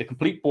 we need a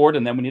complete board,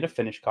 and then we need a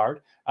finish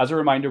card. As a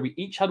reminder, we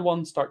each had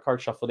 1 start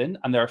card shuffled in,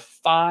 and there are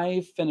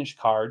 5 finish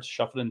cards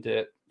shuffled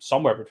into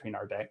somewhere between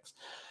our decks.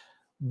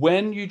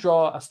 When you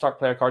draw a start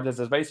player card, there's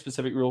a very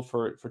specific rule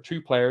for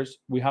 2 players.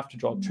 We have to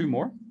draw 2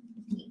 more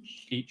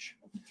each.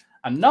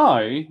 And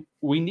now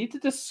we need to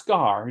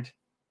discard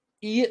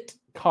 8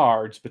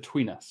 cards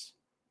between us.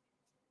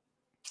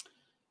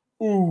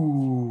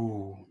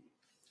 Ooh.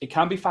 It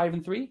can be 5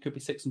 and 3. It could be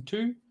 6 and 2.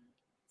 It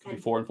could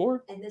be 4 and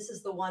 4. And this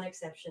is the one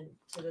exception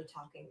to the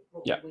talking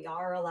rule. Yeah. We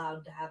are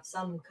allowed to have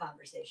some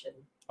conversation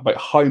About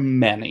how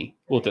many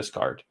we'll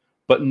discard,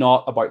 but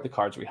not about the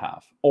cards we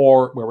have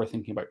or where we're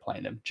thinking about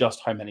playing them,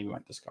 just how many we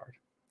might discard.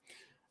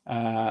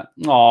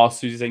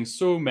 Susie's saying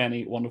so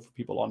many wonderful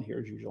people on here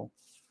as usual.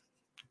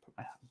 Put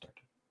my hand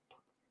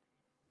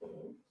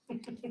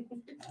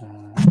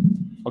down.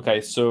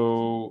 Okay,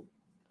 so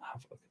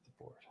have a look at the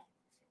board.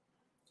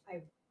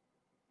 I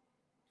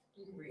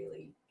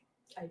really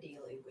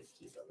ideally would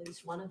keep at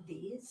least one of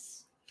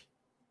these.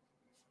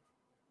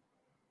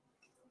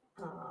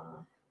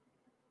 Oh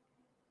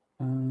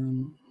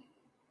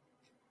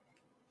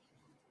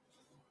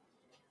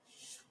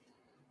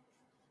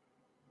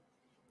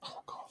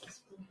God.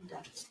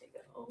 Definitely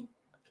go.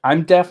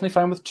 I'm definitely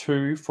fine with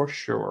 2 for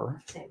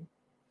sure. Same.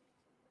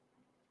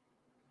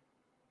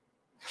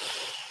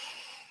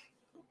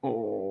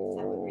 Oh.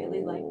 I would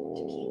really like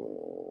to keep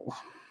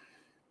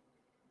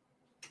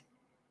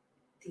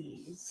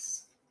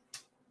these.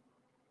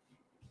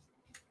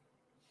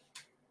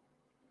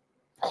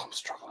 Oh, I'm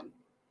struggling.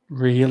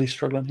 Really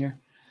struggling here.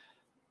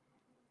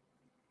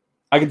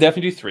 I can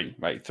definitely do 3,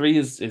 right? 3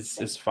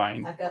 is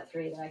fine. I've got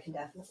 3 that I can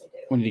definitely do.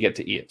 We need to get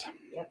to 8.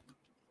 Yep.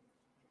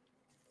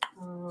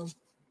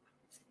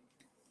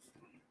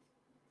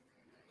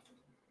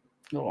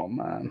 Oh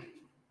man.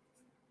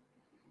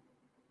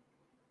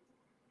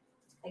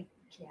 I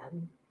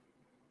can.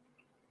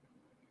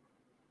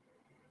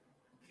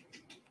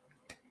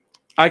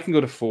 I can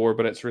go to 4,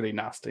 but it's really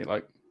nasty.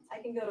 Like I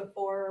can go to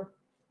 4,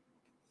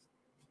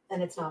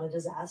 and it's not a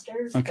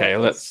disaster. okay,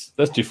 let's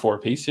do 4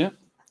 piece. Yeah.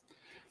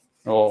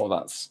 Oh,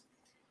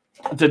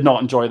 I did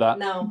not enjoy that.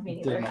 No, me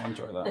neither. Did not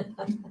enjoy that.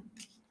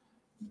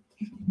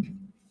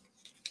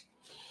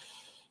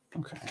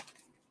 Okay.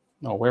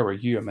 Oh, where were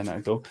you a minute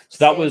ago?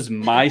 So that was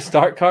my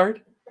start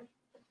card.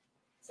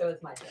 So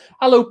it's my turn.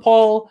 Hello,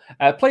 Paul.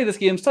 Play this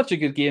game. Such a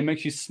good game.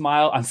 Makes you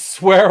smile and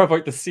swear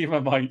about the same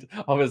amount.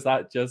 Oh, is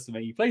that just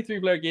me? Play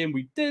 3-player game.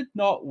 We did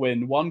not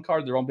win. 1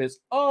 card, the wrong place.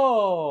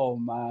 Oh,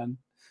 man.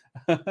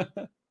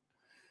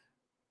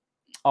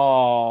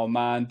 Oh,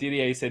 man.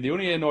 DDA said, the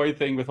only annoying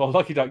thing with all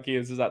Lucky Duck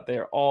games is that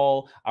they're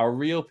all a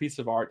real piece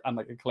of art, and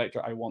like a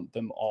collector, I want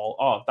them all.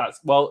 Oh,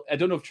 well, I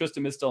don't know if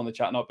Tristan is still in the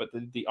chat or not, but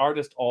the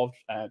artist of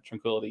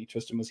Tranquility,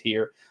 Tristan, was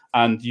here,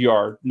 and you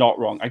are not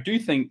wrong. I do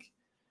think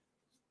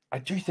I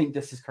do think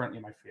this is currently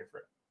my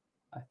favorite.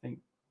 I think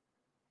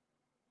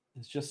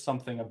there's just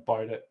something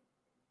about it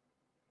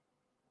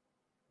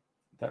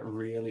that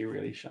really,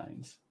 really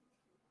shines.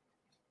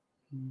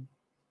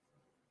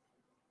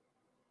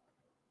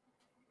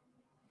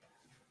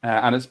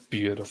 And it's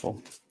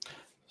beautiful.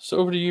 So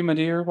over to you, my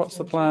dear. What's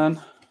the plan?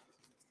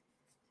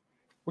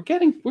 We're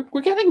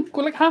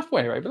like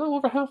halfway, right? A little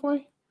over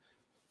halfway.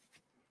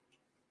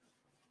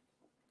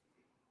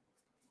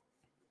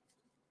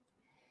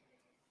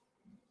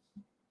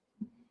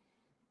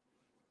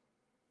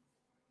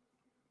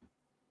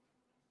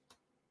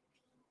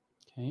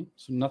 Okay,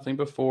 so nothing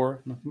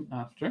before, nothing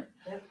after.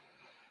 Yep.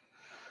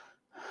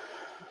 You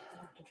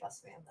have to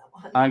trust me on that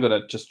one. I'm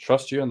gonna just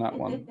trust you on that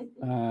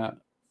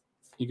one.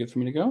 You good for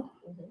me to go?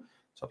 Mm-hmm.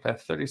 So I'll play a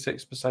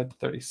 36 beside the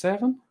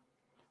 37.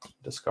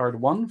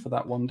 Discard 1 for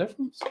that 1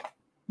 difference.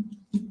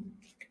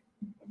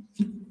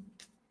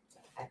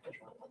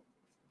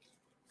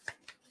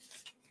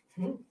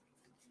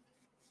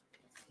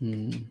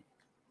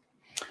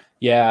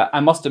 Yeah, I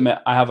must admit,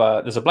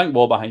 there's a blank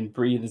wall behind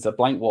Bree. There's a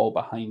blank wall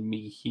behind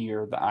me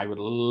here that I would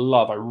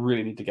love. I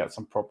really need to get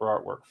some proper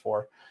artwork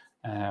for.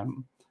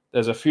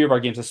 There's a few of our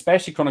games,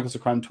 especially Chronicles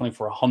of Crime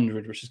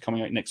 2400, which is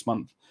coming out next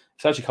month.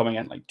 It's actually coming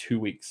out in like 2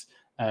 weeks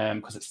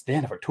because it's the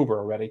end of October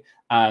already.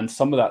 And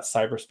some of that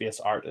cyberspace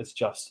art is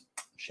just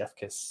chef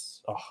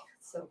kiss. Oh,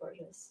 so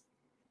gorgeous.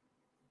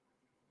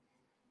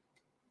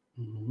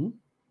 Mm-hmm.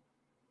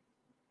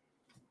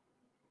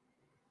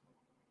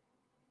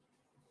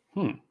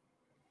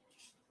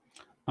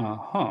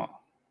 Uh-huh.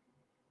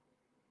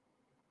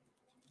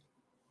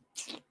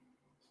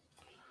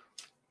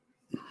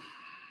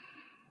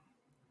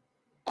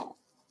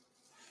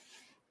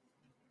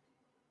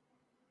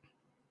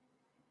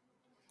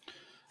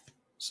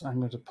 So I'm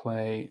going to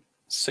play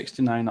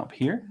 69 up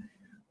here,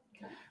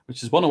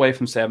 which is 1 away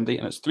from 70,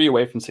 and it's 3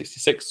 away from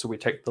 66, so we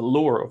take the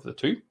lower of the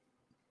 2.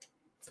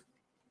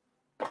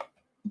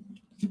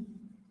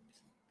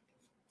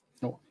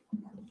 No.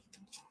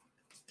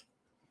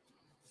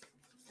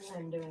 And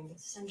I'm doing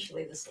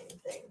essentially the same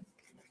thing.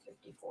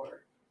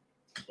 54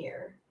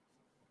 here,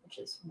 which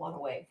is 1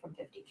 away from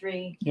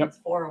 53. Yep. It's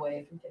 4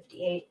 away from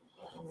 58.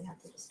 I only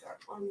have to discard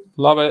 1.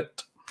 Love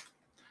it.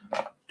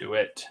 Do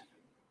it.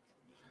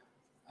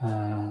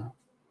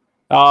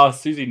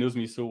 Susie knows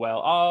me so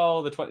well.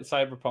 Oh, the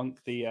Cyberpunk,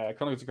 the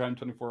Chronicles of Crime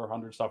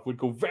 2400 stuff would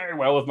go very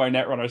well with my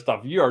Netrunner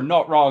stuff. You are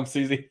not wrong,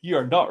 Susie. You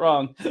are not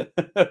wrong.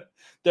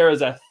 There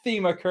is a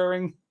theme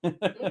occurring. Dun,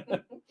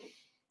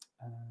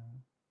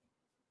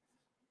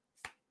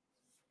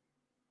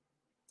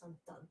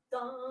 dun,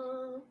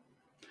 dun.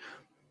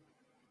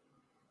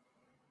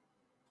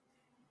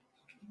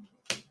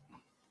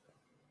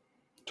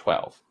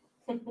 $12.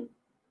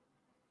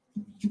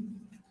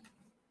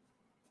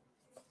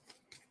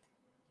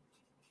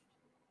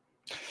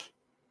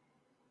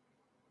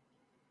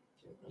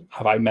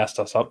 Have I messed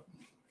us up?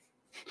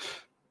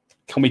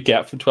 Can we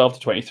get from 12 to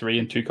 23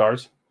 in 2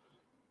 cards?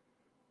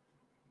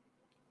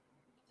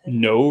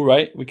 No,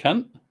 right? We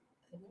can't?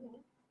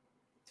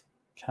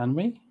 Can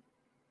we?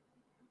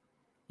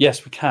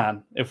 Yes, we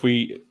can. If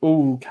we...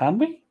 Oh, can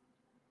we?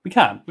 We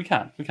can.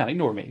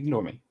 Ignore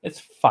me. It's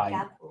fine.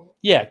 Gap rule.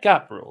 Yeah,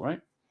 gap rule, right?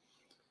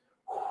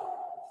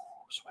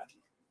 Sweating.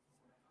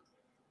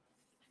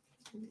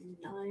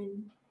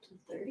 9 to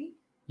 30?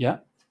 Yeah.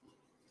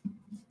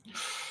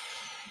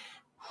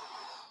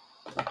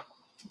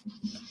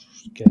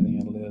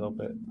 Getting a little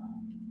bit.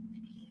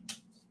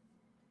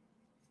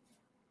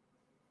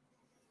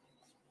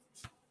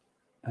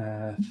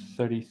 Uh,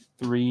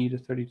 33 to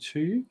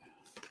 32.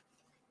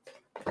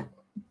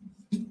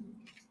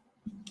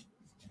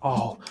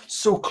 Oh,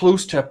 so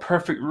close to a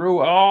perfect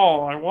row.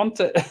 Oh, I want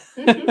it.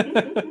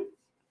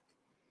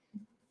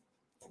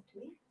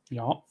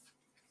 Yeah.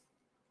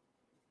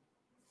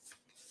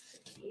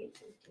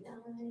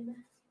 59.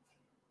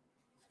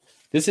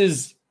 This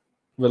is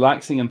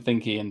relaxing and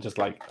thinky in just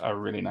like a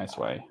really nice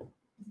way.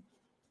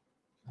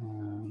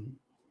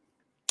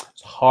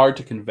 It's hard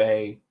to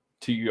convey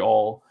to you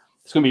all.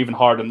 It's going to be even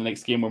harder in the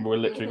next game when we're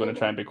literally going to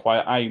try and be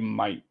quiet. I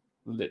might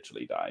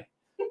literally die.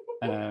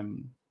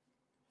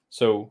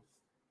 So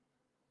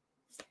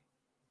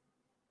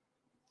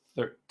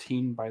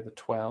 13 by the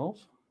 12.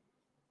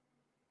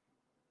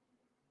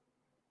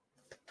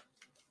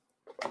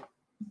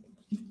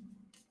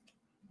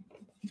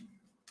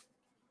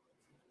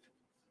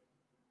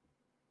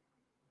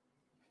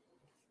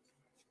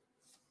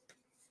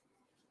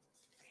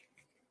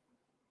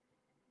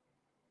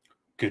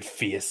 Good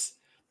face.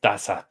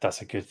 That's a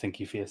good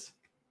thinky face.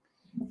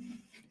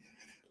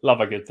 Love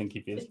a good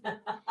thinky face. I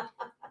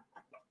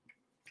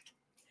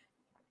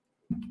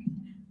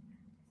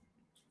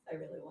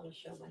really want to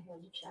show my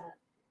hand to chat.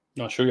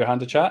 You want to show your hand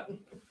to chat? I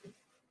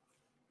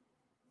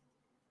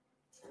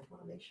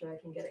want to make sure I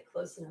can get it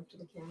close enough to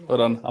the camera.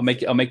 Hold on. I'll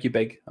make you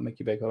big. Hold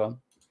on.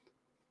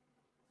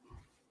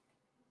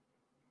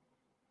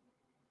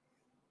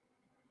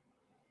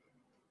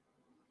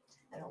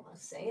 I don't want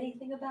to say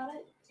anything about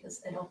it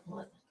because I don't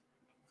want.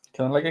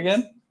 Can I look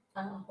again?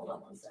 Hold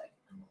on one sec.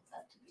 I want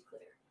that to be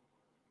clear.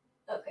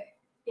 Okay.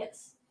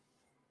 Yes.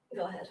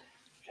 Go ahead.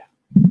 Yeah.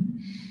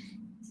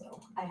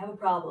 So I have a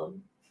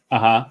problem.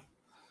 Okay,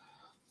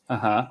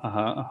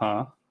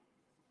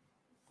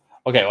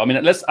 well, I mean,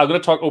 I'm going to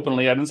talk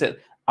openly. I didn't say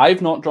it.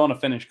 I've not drawn a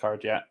finish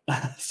card yet,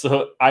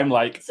 so I'm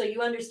like. So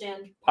you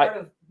understand part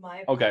of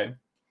my. Okay.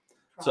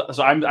 Problem,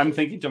 so I'm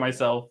thinking to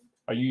myself,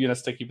 are you in a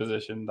sticky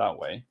position that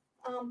way?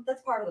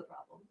 That's part of the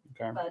problem.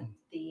 Okay. But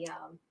the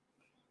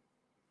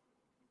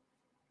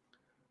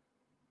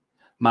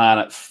Man,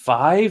 at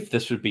 5,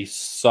 this would be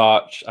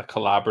such a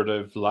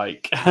collaborative,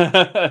 like,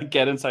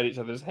 get inside each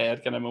other's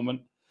head kind of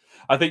moment.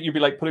 I think you'd be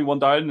like putting one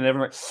down and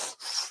everyone like.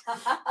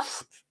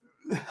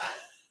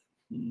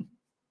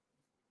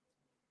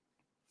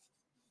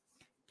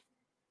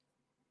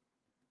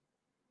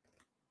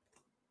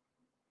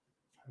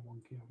 How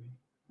wonky are we?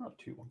 Not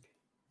too wonky.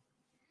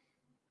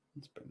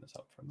 Let's bring this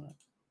up for a minute.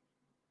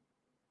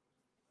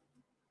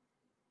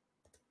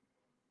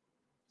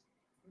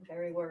 I'm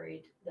very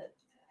worried that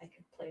I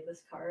could play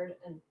this card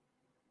and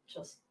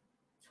just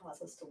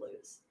cause us to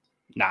lose.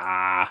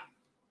 Nah.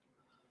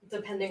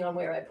 Depending on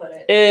where I put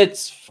it.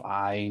 It's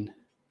fine.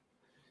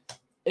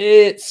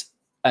 It's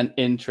an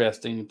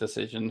interesting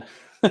decision.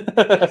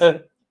 Yeah,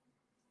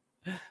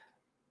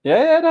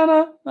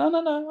 no,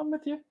 I'm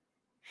with you.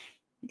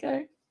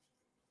 Okay.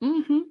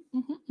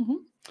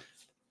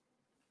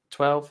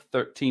 12,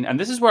 13. And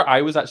this is where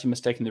I was actually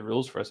mistaking the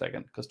rules for a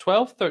second. Because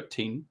 12,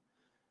 13,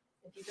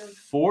 if you go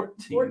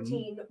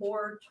 14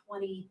 or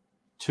 22.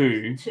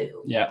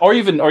 Yeah, or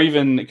even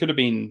it could have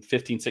been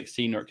 15,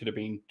 16, or it could have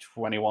been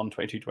 21,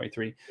 22,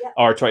 23,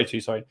 or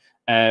 22, sorry.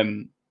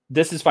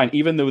 This is fine,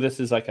 even though this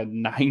is like a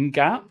 9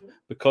 gap,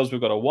 because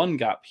we've got a 1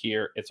 gap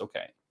here, it's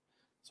okay.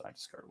 So I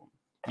discard 1.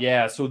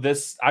 Yeah, so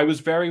this, I was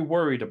very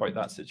worried about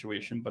that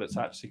situation, but it's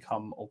actually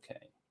come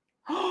okay.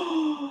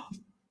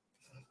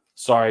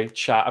 Sorry,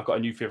 chat, I've got a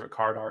new favorite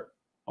card art.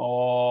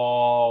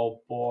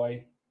 Oh,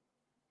 boy.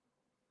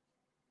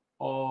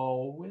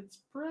 Oh, it's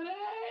pretty.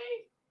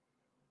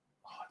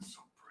 Oh, it's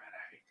so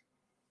pretty.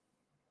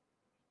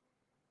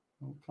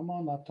 Oh, come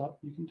on, laptop.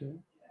 You can do it.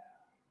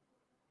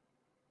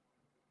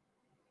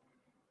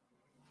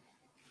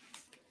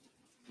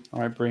 Yeah.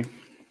 All right, Bree.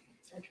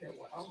 I drew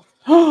well.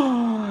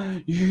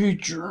 You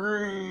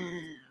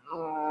drew.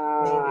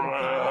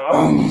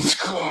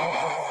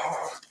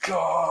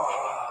 God.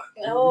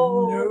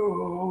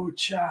 No,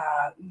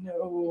 chat.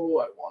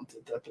 No, I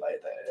wanted to play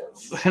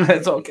this.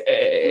 It's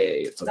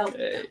okay. It's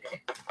okay.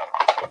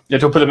 Yeah,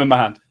 don't put them in my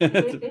hand.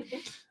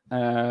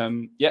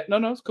 Yeah,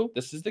 no, it's cool.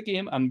 This is the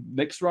game, and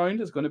next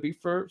round is going to be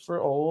for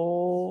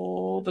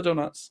all the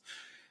donuts.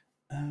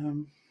 I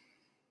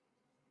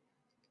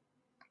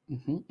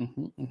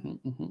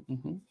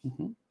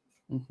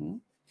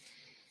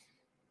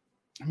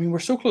mean, we're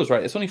so close,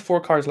 right? It's only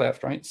 4 cards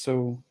left, right?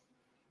 So,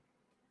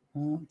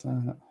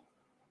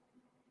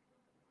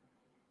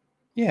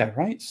 yeah,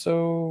 right.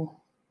 So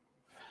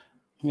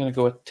I'm going to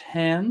go at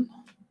 10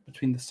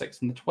 between the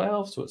 6 and the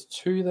 12, so it's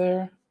 2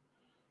 there.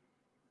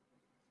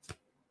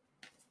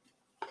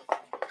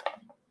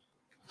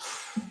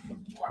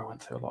 I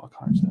went through a lot of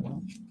cards there.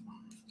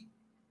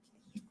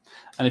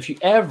 And if you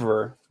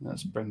ever,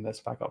 let's bring this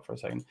back up for a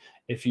second.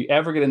 If you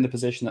ever get in the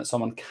position that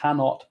someone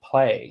cannot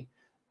play,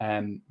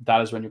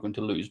 that is when you're going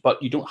to lose.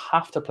 But you don't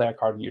have to play a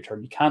card in your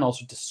turn. You can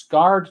also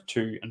discard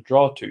 2 and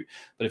draw 2.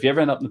 But if you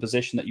ever end up in the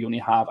position that you only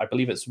have, I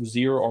believe it's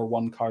 0 or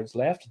 1 cards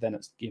left, then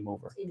it's game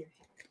over.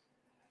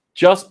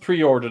 Just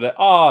pre-ordered it.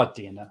 Oh,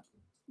 Dana.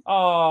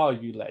 Oh,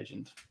 you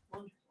legend.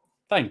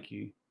 Thank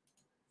you.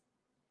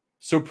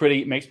 So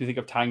pretty. It makes me think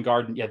of Tang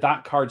Garden. Yeah,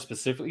 that card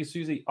specifically,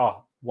 Susie.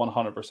 Oh,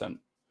 100%.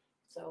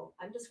 So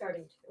I'm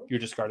discarding 2. You're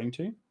discarding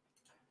 2.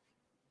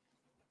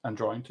 And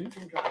drawing 2.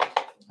 And drawing 2.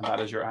 And that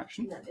is your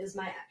action. That is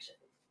my action.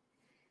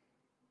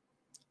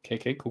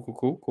 Okay,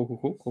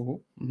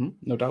 cool.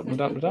 No doubt.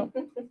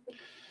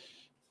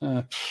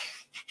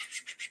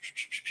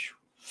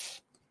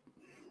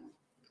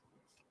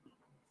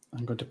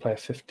 I'm going to play a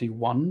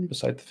 51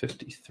 beside the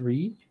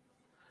 53.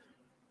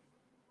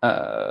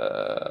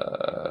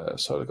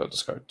 So I've got to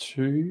discard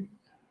 2.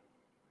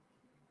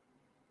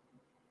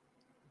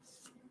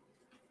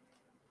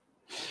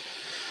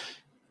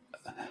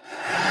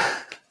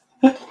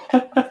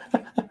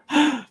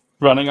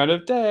 Running out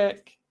of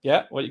deck.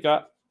 Yeah, what you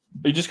got?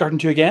 Are you discarding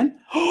 2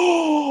 again?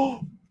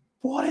 Oh,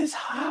 what is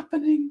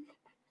happening?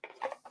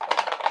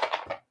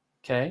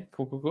 Okay,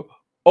 cool.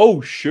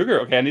 Oh, sugar.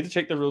 Okay, I need to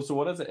check the rules. So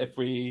what is it if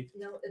we?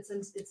 No, it's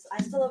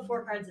I still have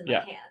 4 cards in my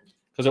hand.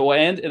 Because it will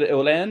end. It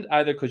will end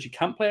either because you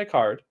can't play a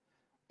card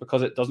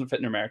because it doesn't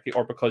fit numerically,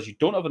 or because you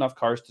don't have enough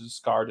cards to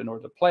discard in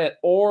order to play it,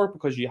 or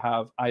because you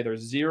have either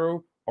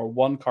 0 or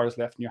 1 cards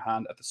left in your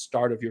hand at the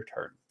start of your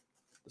turn.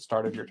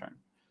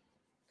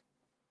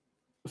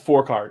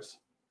 4 cards.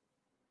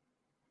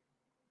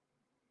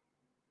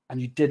 And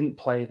you didn't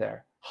play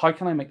there. How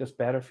can I make this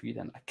better for you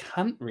then? I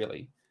can't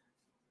really.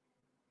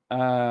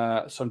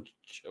 So,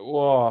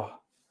 whoa.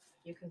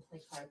 You can play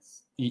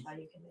cards. How you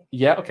can make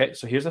yeah, okay.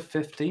 So here's a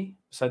 50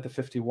 beside the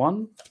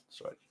 51.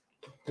 So I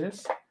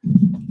this.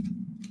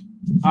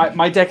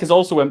 My deck is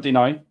also empty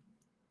now.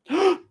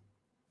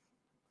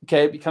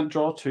 Okay, you can't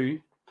draw 2.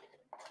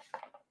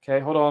 Okay,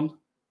 hold on.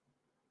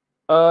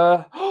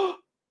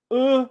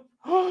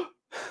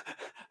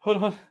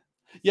 Hold on.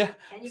 Yeah.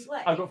 Can you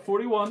play? I got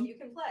 41. You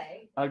can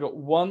play. I got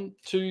 1,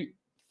 2,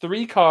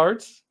 3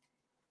 cards.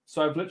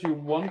 So I've literally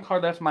 1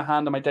 card left in my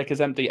hand and my deck is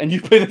empty. And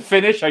you play the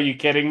finish? Are you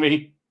kidding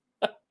me?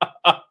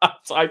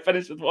 So I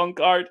finished with 1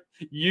 card.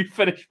 You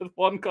finished with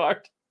 1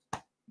 card.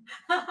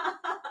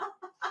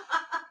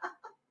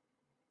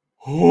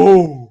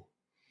 Oh.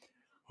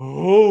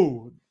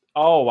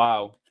 Oh,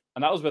 wow.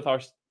 And that was with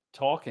our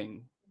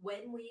talking.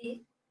 When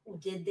we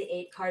did the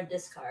 8-card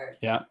discard,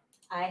 yeah,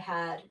 I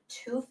had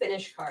 2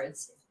 finish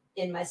cards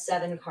in my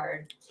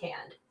 7-card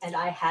hand, and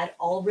I had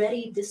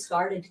already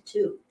discarded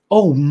 2.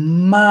 Oh,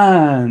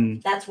 man.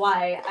 That's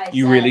why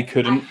you said really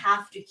couldn't. I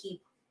have to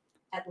keep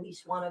at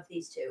least one of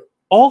these 2.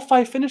 All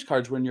 5 finish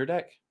cards were in your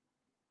deck.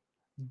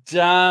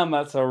 Damn,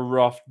 that's a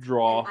rough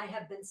draw. And I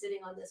have been sitting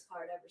on this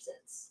card ever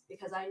since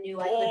because I knew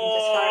I couldn't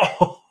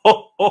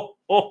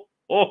discard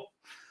it.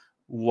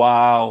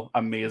 Wow,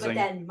 amazing. But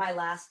then my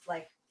last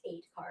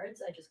 8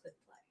 cards, I just couldn't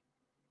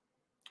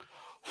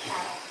play.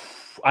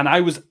 And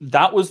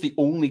that was the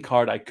only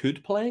card I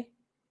could play.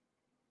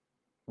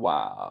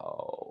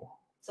 Wow.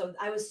 So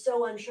I was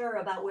so unsure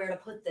about where to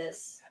put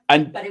this.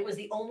 But it was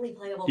the only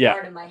playable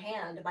card in my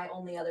hand. My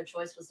only other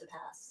choice was to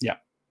pass. Yeah.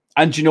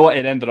 And you know what?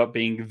 It ended up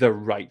being the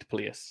right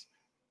place.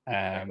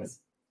 It was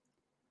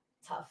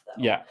tough, though.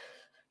 Yeah.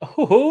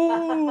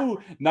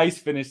 Oh, nice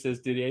finish, says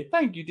Didier.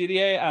 Thank you,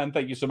 Didier. And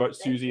thank you so much,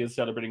 Susie, is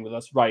celebrating with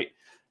us. Right.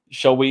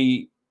 Shall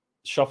we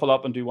shuffle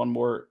up and do one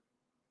more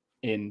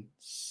in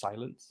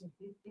silence?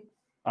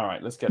 All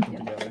right, let's get them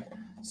together.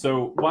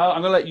 So while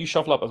I'm going to let you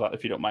shuffle up as that,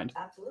 if you don't mind.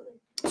 Absolutely.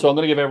 So I'm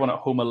going to give everyone at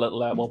home a little,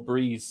 well,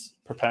 Bree's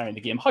preparing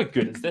the game. How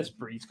good is this?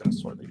 Bree's going to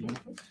sort the game.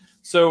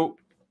 So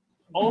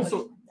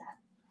also,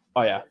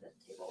 oh yeah,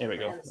 here we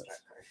go.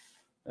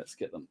 Let's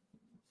get them.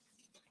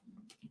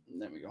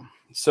 There we go.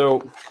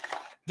 So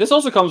this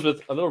also comes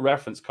with a little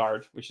reference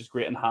card, which is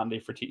great and handy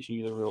for teaching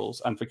you the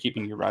rules and for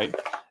keeping you right.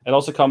 It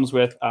also comes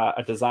with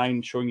a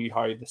design showing you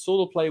how the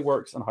solo play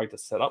works and how to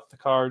set up the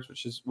cards,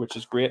 which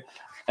is great.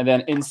 And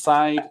then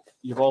inside,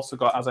 you've also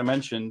got, as I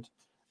mentioned,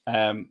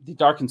 the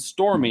Dark and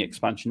Stormy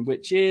expansion,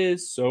 which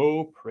is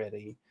so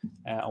pretty.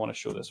 I want to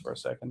show this for a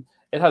second.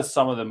 It has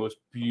some of the most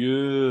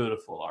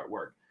beautiful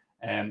artwork.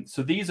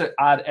 So these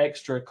add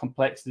extra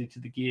complexity to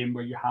the game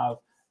where you have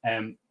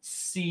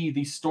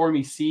these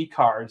Stormy Sea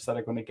cards that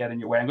are going to get in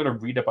your way. I'm going to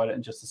read about it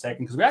in just a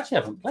second because we actually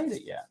haven't played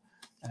it yet.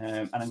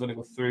 And I'm going to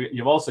go through.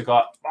 You've also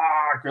got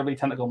Gribbly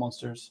Tentacle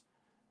Monsters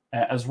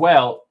as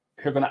well,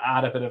 who are going to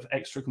add a bit of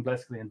extra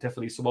complexity and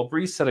difficulty. So while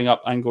Bree's setting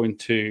up, I'm going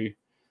to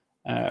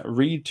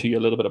read to you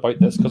a little bit about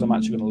this because I'm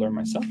actually going to learn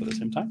myself at the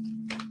same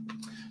time.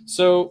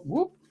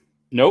 So,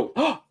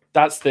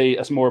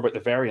 that's more about the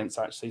variants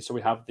actually. So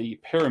we have the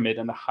Pyramid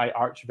and the High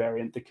Arch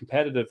variant, the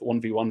competitive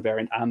 1v1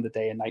 variant, and the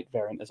Day and Night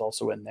variant is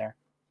also in there.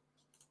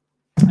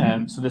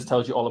 So this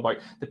tells you all about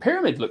the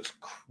Pyramid. Looks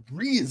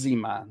crazy,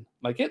 man.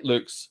 Like it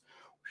looks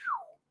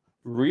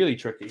really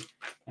tricky.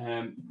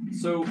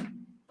 So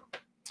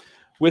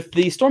with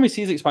the Stormy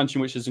Seas expansion,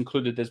 which is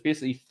included, there's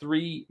basically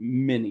 3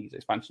 minis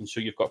expansions.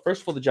 So you've got,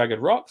 first of all, the Jagged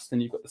Rocks, then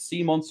you've got the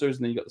Sea Monsters,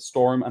 and then you've got the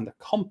Storm and the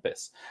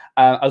Compass,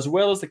 as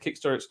well as the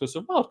Kickstarter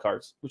exclusive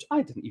wildcards, which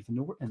I didn't even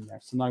know were in there.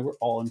 So now we're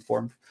all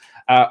informed.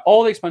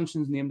 All the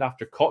expansions named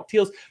after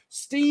cocktails.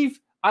 Steve,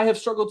 I have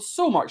struggled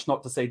so much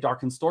not to say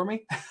Dark and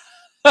Stormy.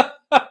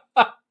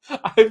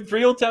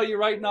 Bree will tell you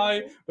right now,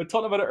 we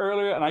talked about it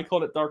earlier, and I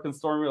called it Dark and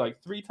Stormy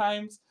like 3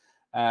 times.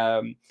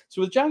 So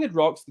with Jagged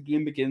Rocks, the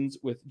game begins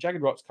with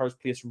Jagged Rocks cards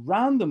placed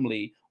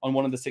randomly on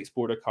one of the 6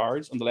 border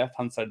cards on the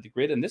left-hand side of the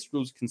grid, and this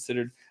rule is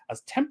considered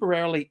as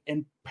temporarily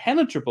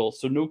impenetrable,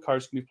 so no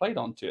cards can be played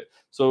onto it.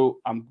 So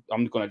I'm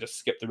going to just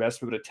skip the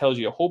rest of it, but it tells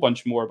you a whole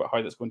bunch more about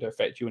how that's going to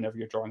affect you whenever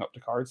you're drawing up the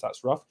cards.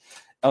 That's rough.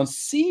 On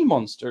Sea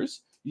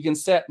Monsters, you can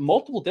set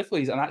multiple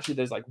difficulties, and actually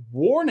there's like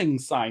warning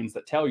signs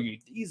that tell you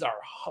these are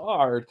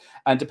hard.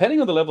 And depending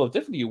on the level of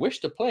difficulty you wish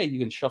to play, you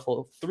can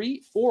shuffle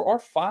 3, 4, or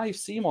 5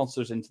 sea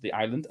monsters into the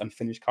island and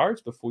finish cards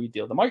before you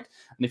deal them out.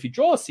 And if you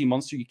draw a sea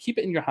monster, you keep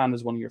it in your hand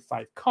as one of your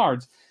 5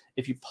 cards.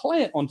 If you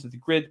play it onto the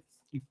grid,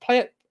 you play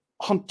it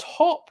on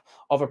top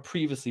of a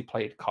previously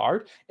played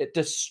card. It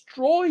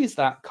destroys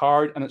that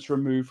card and it's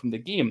removed from the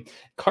game. It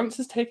counts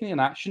as taking an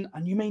action,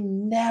 and you may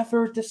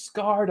never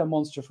discard a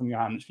monster from your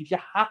hand, which means you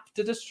have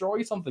to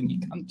destroy something. You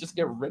can't just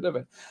get rid of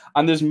it.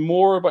 And there's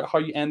more about how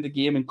you end the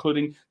game,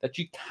 including that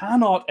you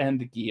cannot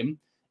end the game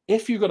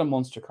if you've got a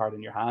monster card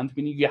in your hand,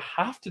 meaning you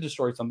have to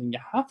destroy something. You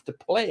have to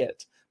play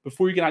it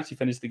before you can actually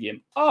finish the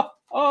game.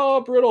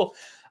 Oh, brutal.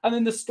 And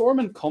then the Storm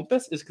and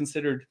Compass is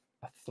considered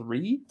a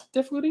 3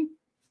 difficulty,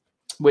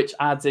 which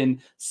adds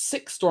in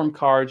 6 Storm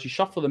cards. You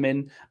shuffle them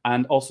in,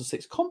 and also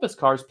 6 Compass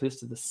cards placed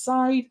to the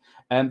side.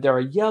 And there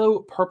are yellow,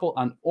 purple,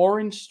 and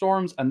orange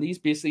Storms. And these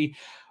basically,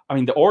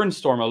 the Orange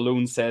Storm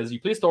alone says you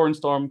place the Orange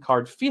Storm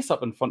card face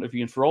up in front of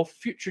you, and for all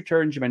future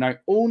turns, you may now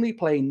only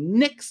play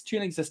next to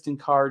an existing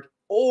card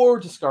or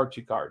discard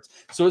 2 cards.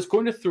 So it's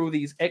going to throw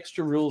these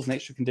extra rules and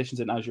extra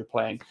conditions in as you're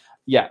playing.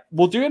 Yeah,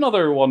 we'll do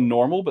another one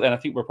normal, but then I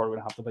think we're probably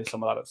going to have to play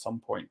some of that at some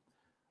point.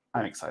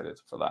 I'm excited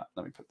for that.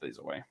 Let me put these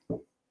away.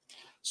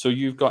 So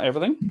you've got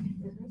everything?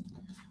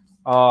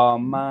 Oh,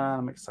 man,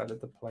 I'm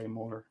excited to play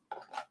more.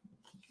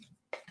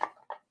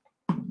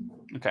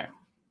 Okay.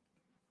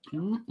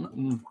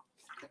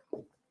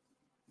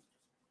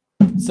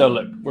 So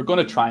look, we're going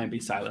to try and be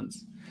silent.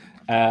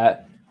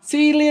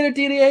 See you later,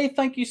 DDA.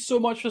 Thank you so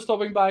much for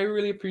stopping by. I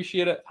really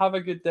appreciate it. Have a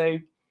good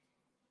day.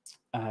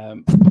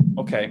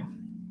 Okay.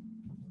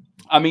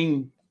 I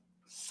mean,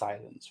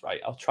 silence, right?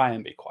 I'll try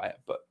and be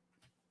quiet, but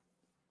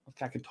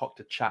I can talk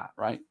to chat,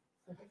 right?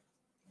 Of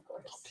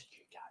course. Talk to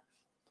you guys.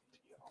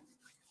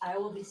 I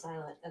will be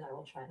silent and I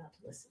will try not to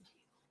listen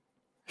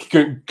to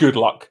you. Good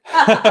luck.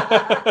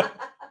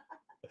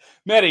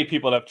 Many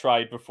people have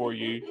tried before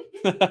you,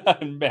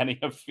 and many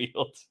have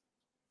failed.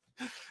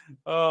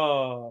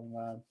 Oh,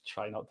 man.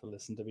 Try not to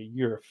listen to me.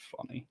 You're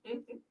funny.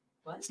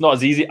 What? It's not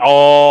as easy.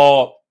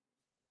 Oh.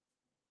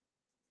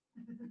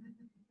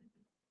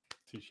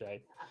 Touche. I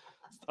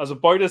was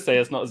about to say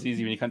it's not as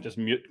easy when you can't just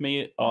mute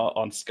me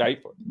on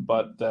Skype,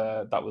 but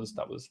that was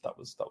solid.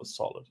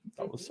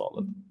 That was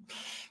solid.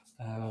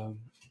 All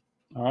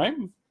right.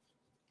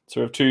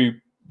 So we have 2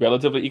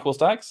 relatively equal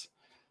stacks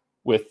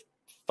with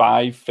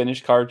 5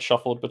 finished cards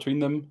shuffled between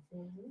them.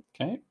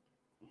 Okay.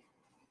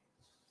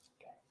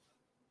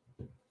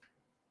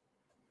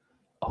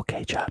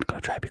 Okay, Chad, I'm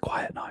gonna try to be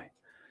quiet now.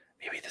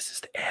 Maybe this is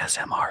the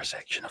ASMR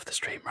section of the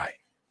stream, right?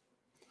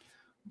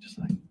 Just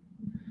like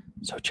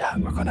so,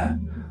 Chad, we're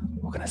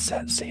gonna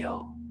set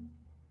sail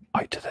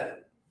out to the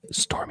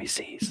stormy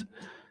seas.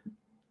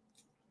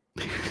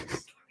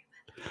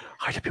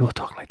 How do people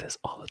talk like this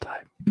all the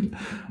time?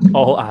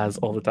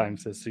 All the time,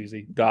 says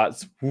Susie.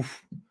 That's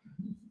woof.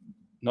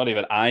 Not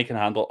even I can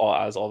handle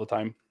all the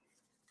time.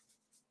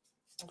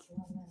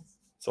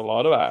 It's a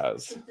lot of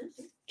as.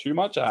 Too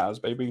much as,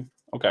 baby.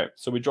 Okay,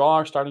 so we draw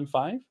our starting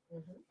 5,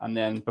 and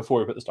then before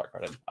we put the start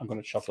card in, I'm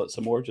going to shuffle it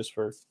some more just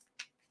for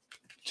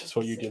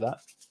you do that.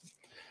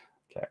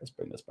 Okay, let's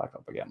bring this back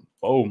up again.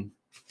 Boom.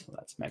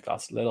 Let's make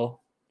us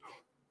little.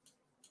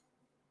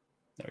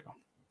 There we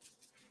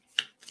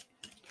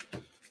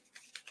go.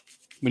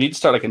 We need to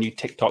start like a new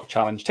TikTok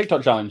challenge.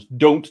 TikTok challenge,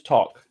 don't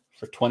talk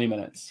for 20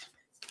 minutes.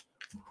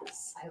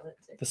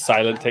 The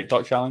silent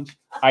TikTok challenge.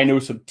 I know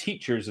some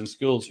teachers in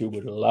schools who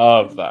would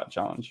love that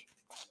challenge.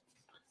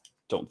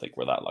 Don't think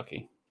we're that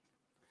lucky.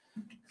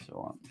 So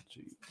 1,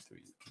 2, 3,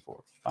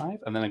 4, 5.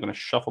 And then I'm going to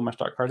shuffle my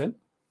start card in.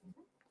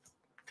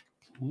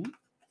 Okay.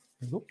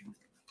 There we go.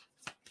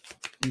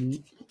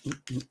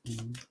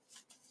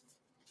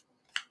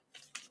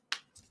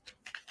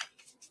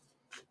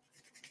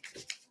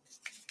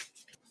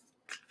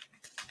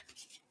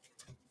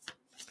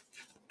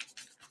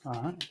 All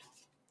right.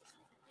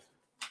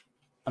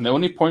 And the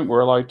only point we're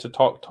allowed to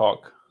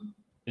talk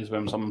is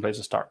when someone plays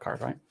a start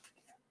card, right?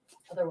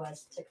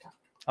 Otherwise, TikTok.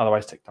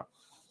 Otherwise, TikTok.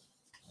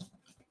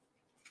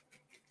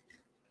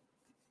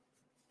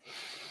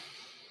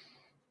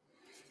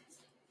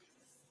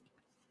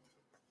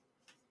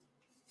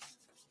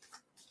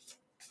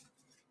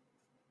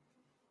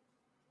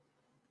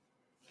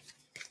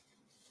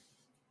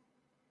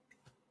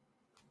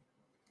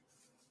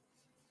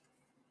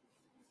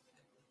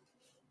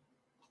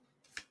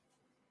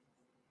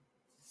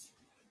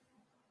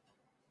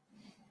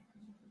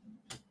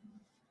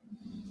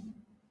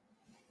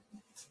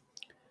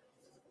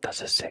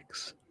 That's a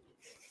 6.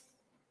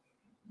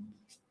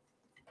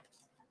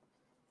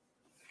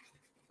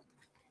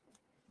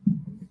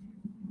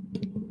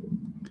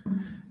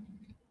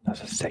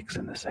 That's a 6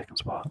 in the second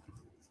spot.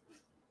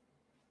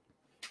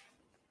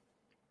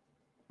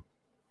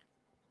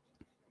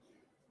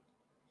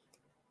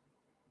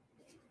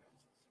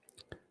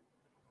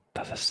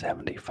 That's a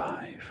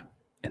 75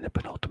 in the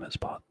penultimate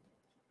spot.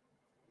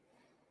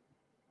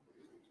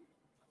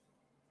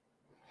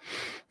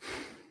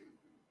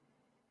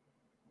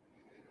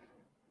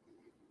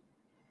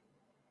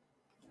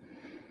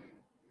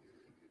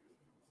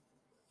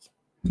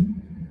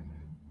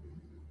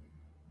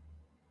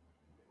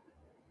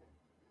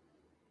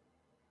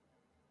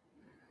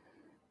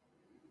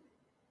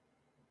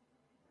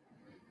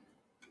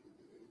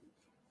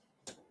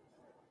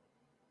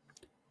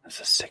 That's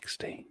a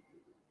 60.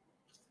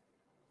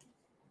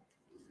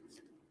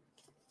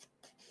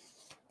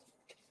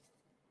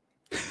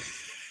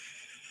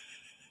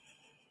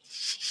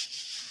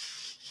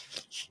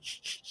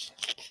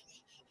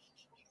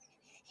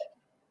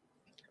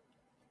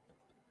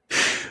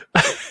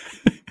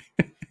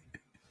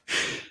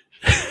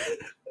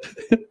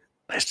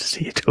 Nice to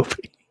see you,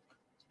 Toby.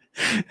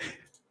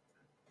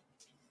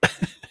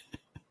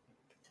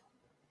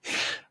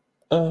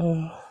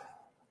 Oh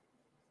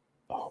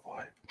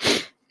boy.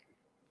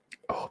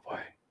 Oh boy.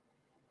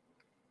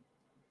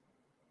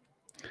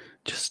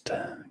 Just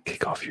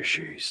kick off your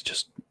shoes.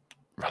 Just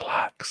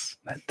relax.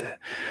 Let the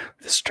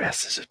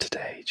stresses of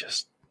today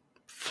just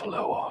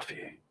flow off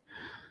you.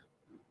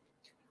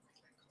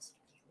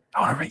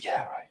 I want to ring.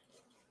 Yeah, right.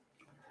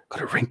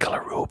 Got a wrinkle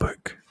a rule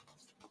book.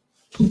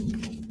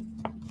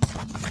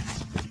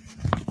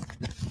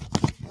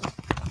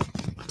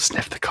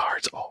 Sniff the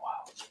cards. Oh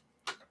wow.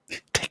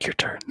 Take your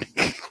turn.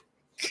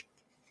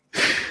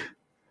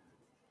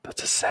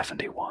 That's a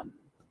 71.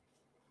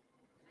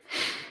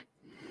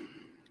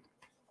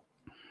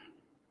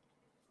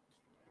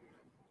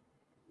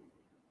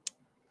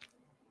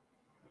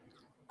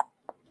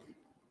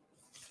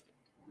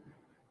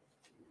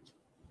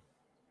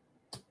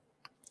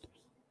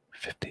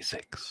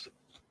 $56.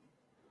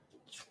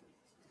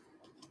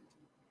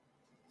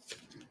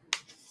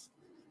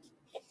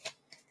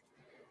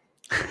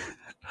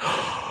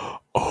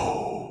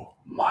 Oh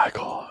my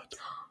god.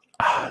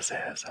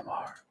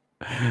 ASMR.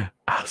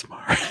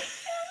 ASMR.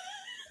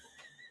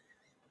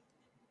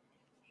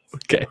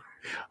 Okay.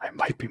 I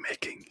might be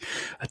making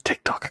a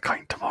TikTok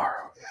account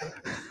tomorrow.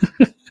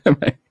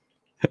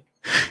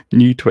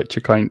 New Twitch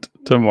account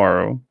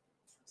tomorrow.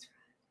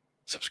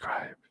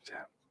 Subscribe.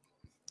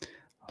 Yeah.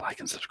 Like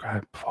and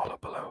subscribe. Follow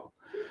below.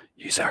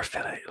 Use our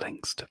affiliate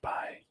links to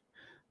buy.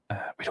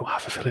 We don't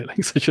have affiliate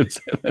links, I should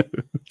say.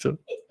 So,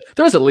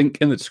 there is a link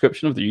in the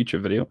description of the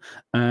YouTube video,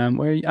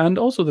 and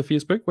also the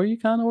Facebook, where you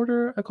can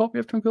order a copy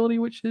of Tranquility,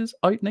 which is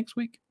out next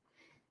week.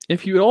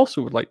 If you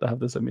also would like to have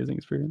this amazing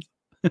experience.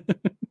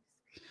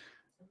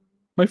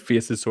 My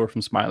face is sore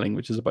from smiling,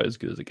 which is about as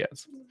good as it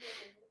gets.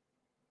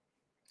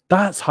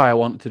 That's how I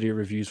wanted to do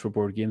reviews for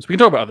board games. We can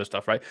talk about other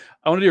stuff, right?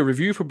 I want to do a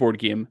review for board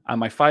game, and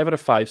my 5 out of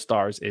 5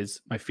 stars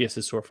is my face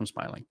is sore from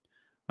smiling.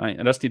 Right?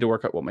 I just need to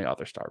work out what my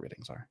other star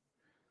ratings are.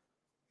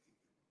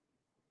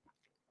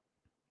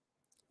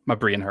 My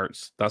brain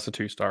hurts. That's a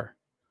 2-star.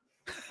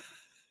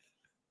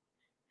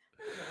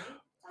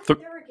 There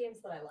were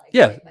games that I liked.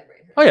 Yeah. Like my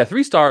brain hurts. Oh yeah,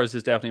 3 stars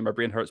is definitely my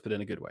brain hurts, but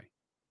in a good way.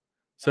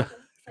 So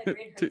my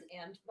brain hurts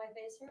and my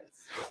face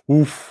hurts.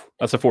 Oof,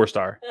 that's a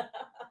 4-star.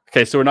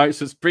 Okay, so we're now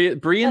so it's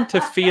brain to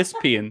face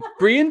pain.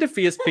 Brain to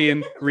face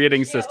pain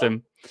rating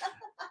system.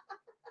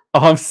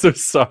 Oh, I'm so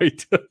sorry,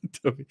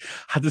 Toby.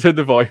 I had to turn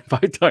the volume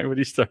back down when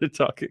he started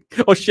talking.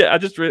 Oh shit, I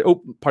just read.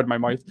 Oh, pardon my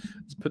mouth.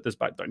 Let's put this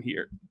back down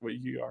here where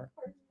you are.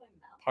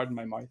 Pardon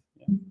my mouth.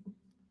 Yeah.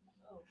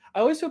 Oh.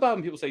 I always feel bad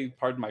when people say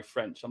pardon my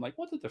French. I'm like,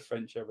 what did the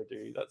French ever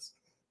do?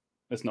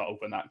 Let's not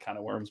open that can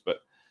of worms,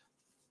 but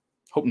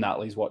hope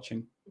Natalie's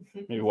watching.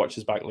 Maybe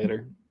watches back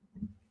later.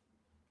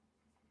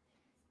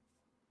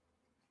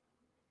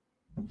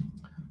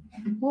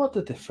 What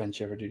did the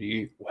French ever do to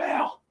you?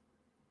 Well,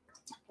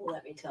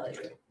 let me tell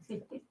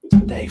you.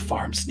 They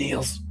farm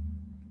snails.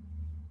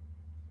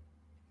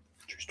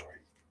 True story.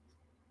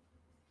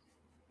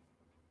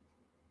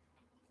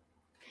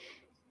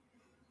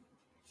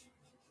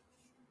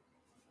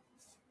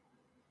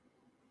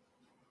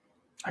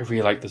 I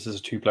really like this as a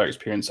 2-player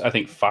experience. I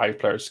think 5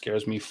 players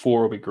scares me.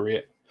 4 will be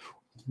great.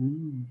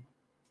 Mm.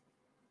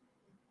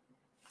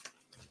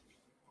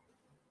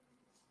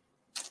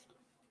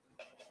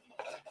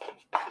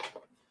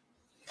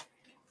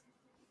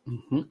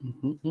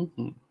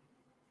 Mm-hmm.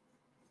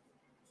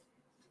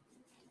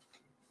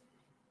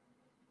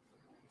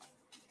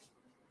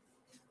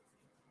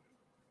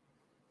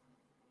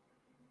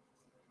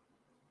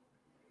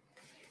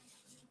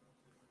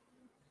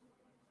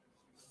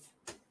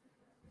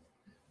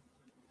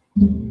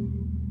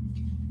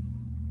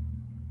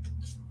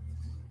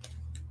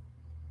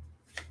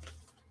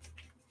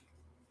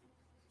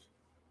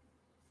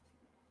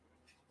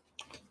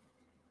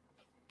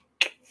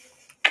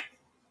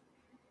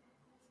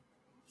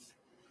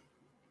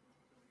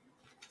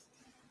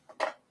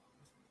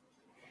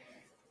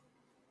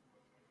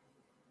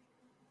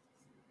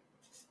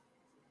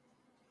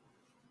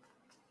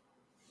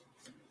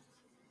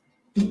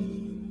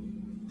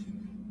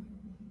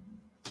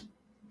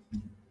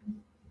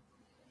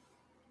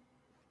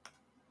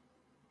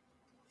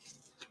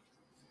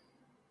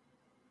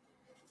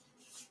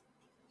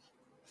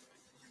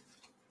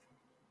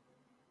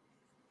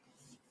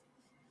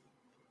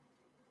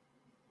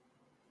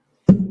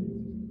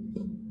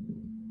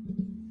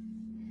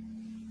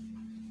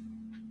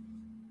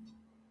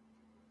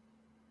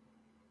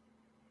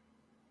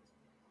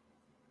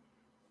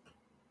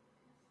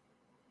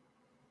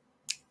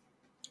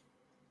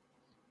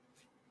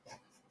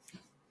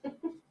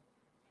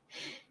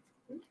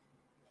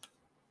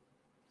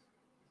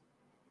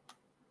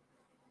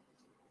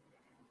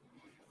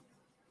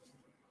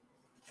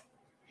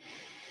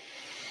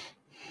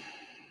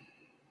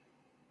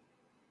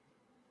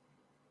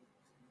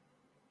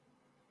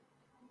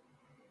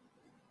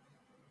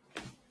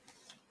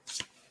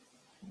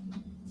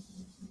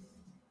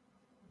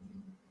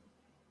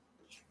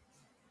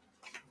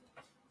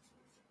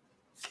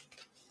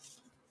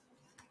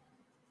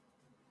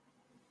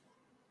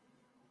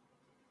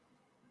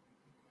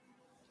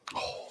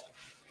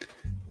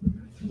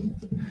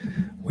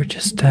 We're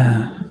just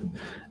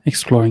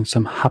exploring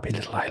some happy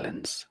little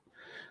islands.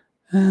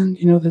 And,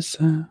 you know, there's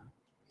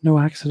no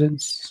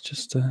accidents. It's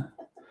just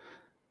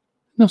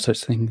no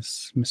such thing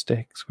as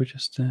mistakes. We're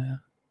just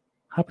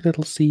happy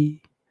little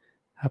sea,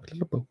 happy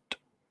little boat.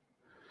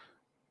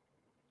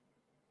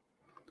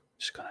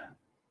 Just gonna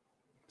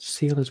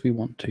sail as we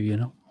want to, you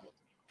know.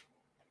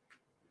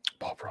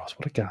 Ross,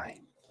 what a guy.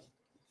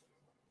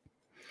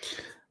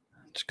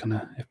 I'm just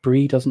gonna, if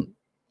Bree doesn't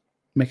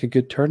make a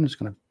good turn, I'm just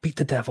gonna beat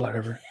the devil out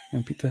of her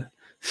and beat the.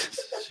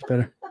 She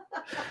better,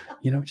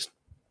 you know, just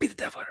beat the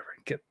devil out of her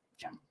and get.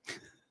 Yeah.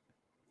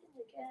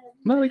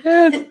 Not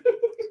again.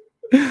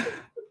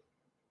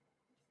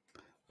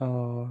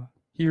 Oh,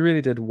 he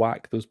really did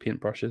whack those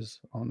paintbrushes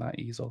on that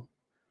easel.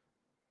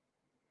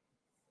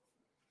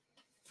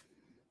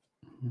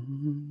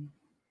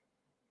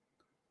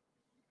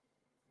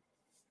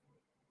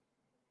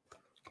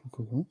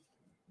 Cool.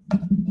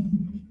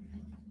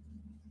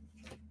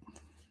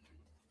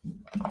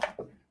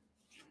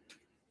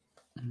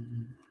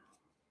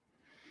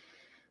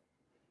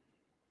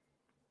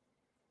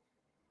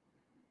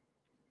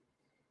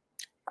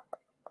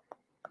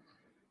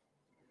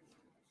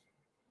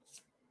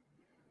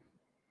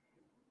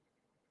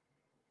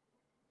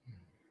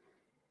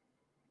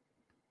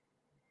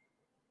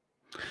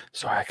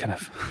 Sorry, I kind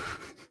of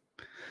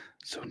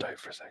zoned out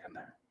for a second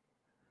there.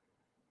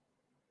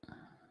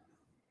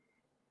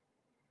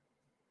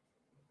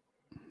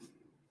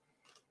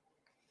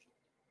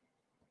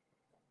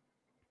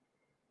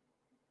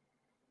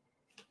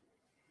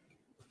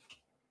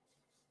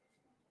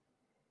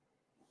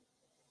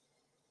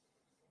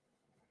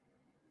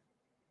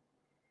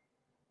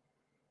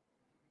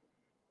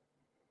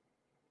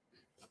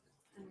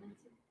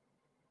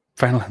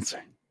 Final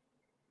answer.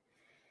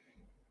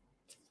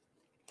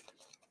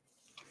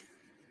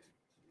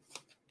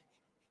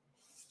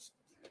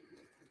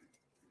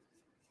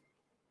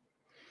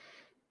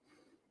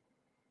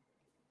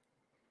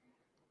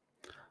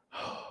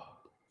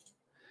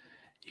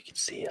 You can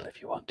sail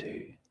if you want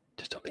to,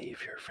 just to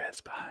leave your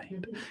friends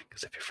behind.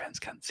 Because if your friends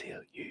can't sail,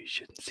 you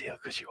shouldn't sail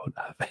because you won't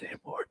have any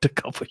more to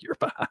cover your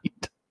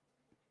behind.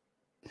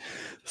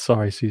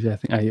 Sorry, Susie. I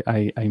think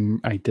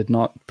I did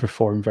not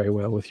perform very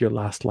well with your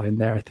last line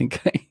there. I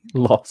think I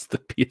lost the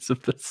pace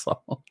of the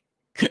song.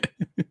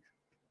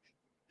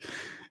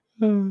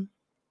 Oh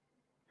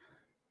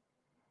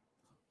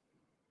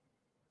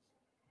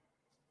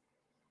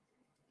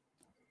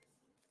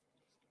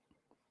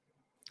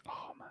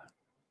man,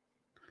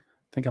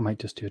 I think I might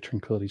just do a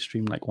Tranquility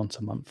stream like once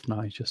a month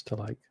now, just to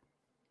like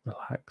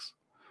relax.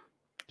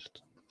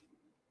 Just...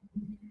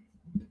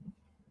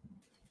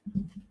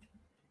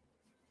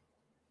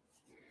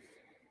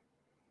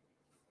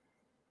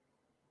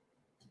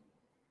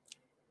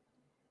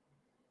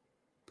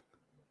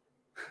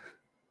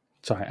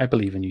 Sorry, I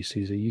believe in you,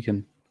 Susie. You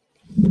can.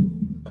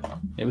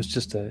 It was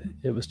just a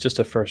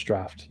first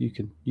draft. You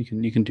can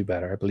do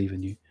better. I believe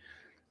in you.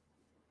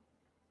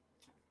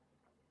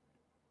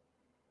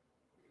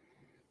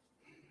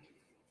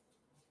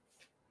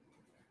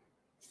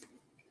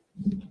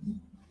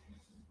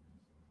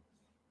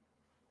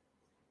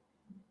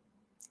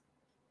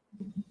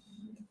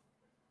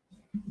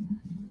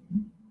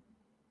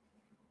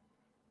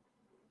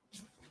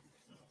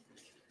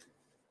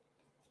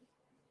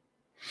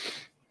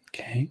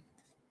 Okay.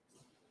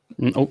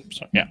 Oh,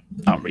 sorry. Yeah,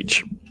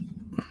 outreach.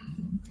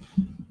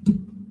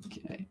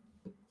 Okay.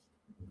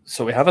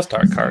 So we have a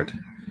start card.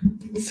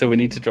 So we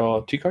need to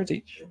draw 2 cards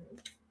each.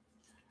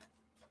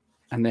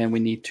 And then we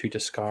need to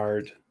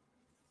discard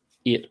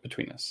 8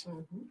 between us.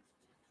 Mm-hmm.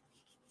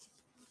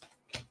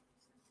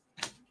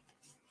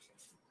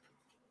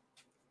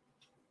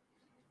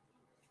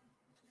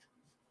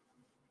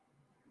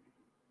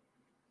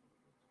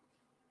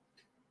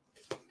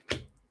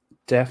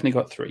 Definitely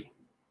got 3.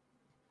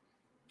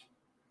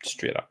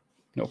 Straight up.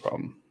 No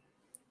problem.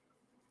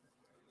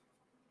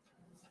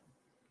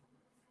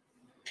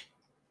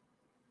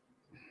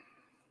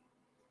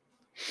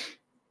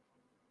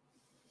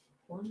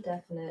 One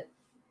definite,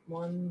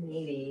 one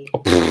maybe.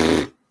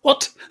 Oh,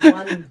 what?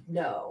 One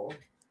no.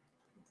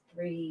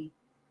 3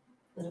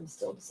 that I'm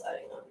still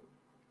deciding on.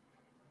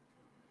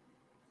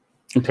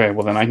 Okay,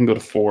 well then I can go to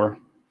 4.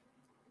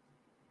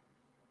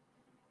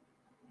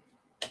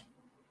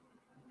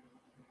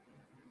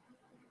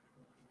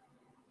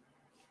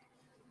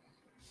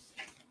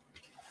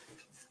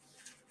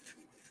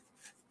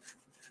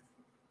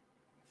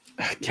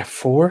 Yeah,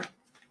 4?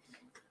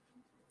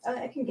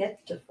 I can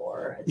get to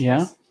 4. It's Yeah.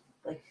 just,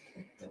 like,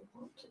 I don't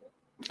want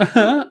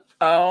to.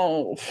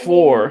 Oh,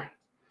 4.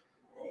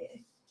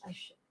 I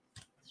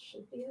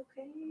should be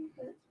okay,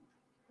 but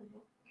I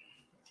don't.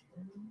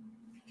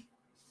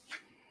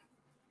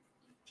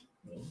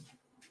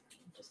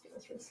 Just give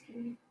us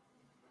risky.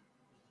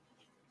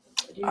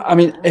 I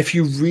mean, if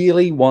you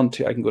really want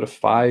to, I can go to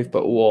 5,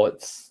 but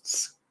it's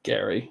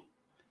scary.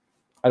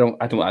 I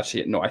don't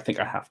actually. No, I think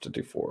I have to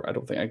do 4. I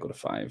don't think I go to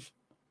 5.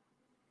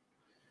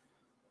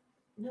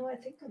 No, I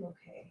think I'm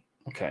okay.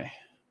 Okay.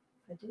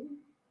 I do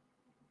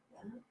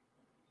that.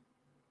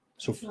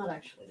 So It's not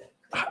actually that.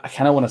 I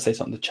kind of want to say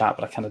something to chat,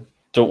 but I kind of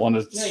don't want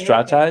to No,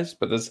 strategize.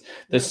 But there's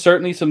No.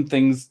 certainly some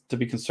things to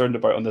be concerned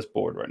about on this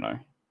board right now.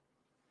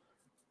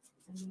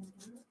 I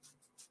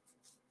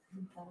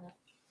need that.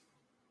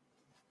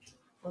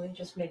 Let me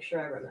just make sure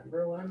I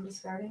remember what I'm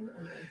discarding.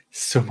 And then...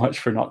 So much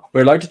for not.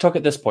 We're allowed to talk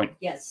at this point.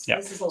 Yes, Yeah.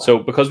 this is allowed. So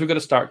because we've got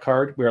a start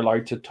card, we're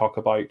allowed to talk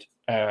about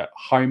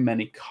how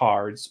many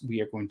cards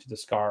we are going to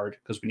discard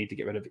because we need to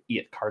get rid of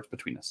 8 cards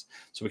between us.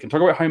 So we can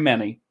talk about how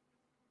many,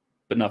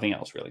 but nothing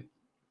else really.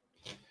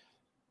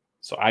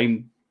 So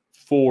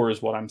 4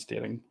 is what I'm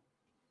stating.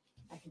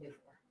 I can do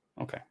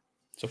 4. Okay.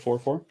 So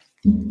 4.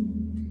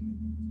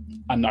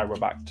 And now we're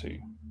back to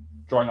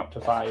drawing up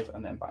to 5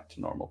 and then back to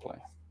normal play.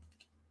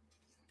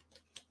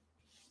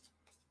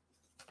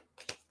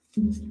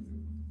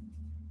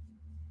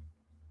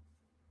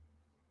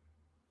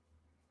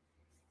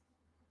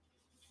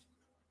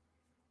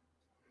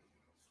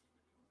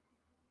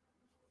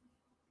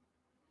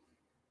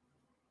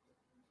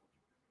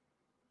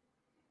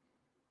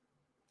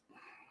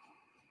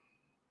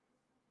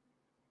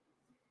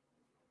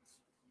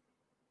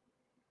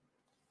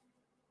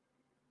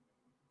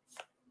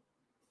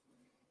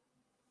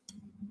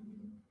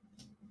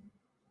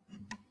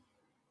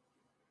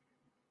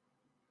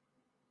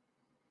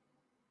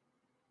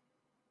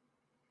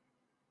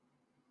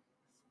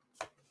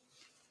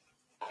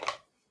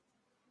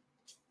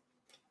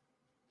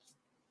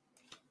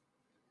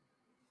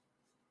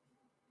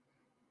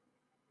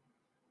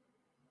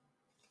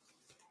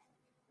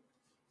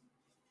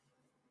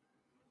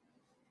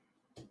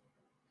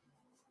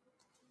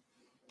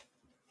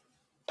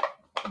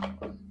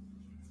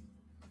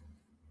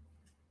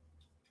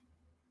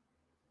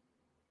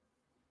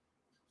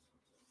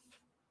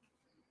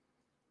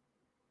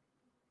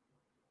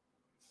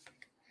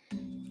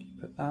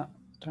 Put that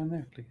down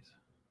there, please.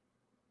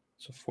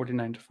 So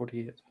 49 to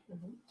 48.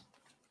 Mm-hmm.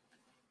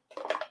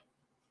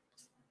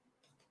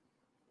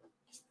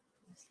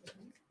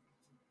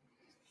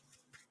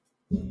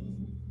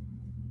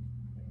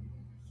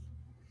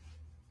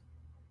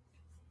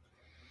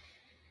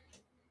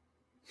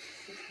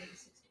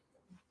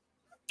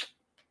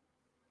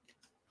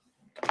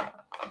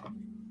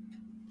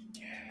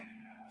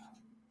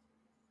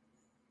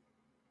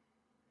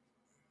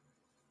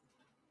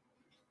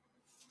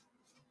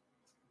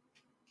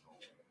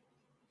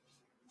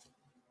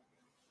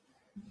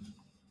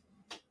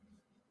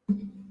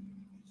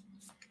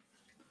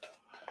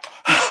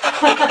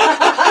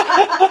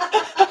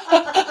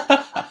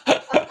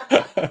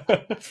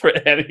 For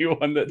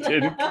anyone that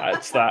didn't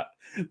catch that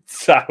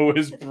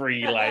was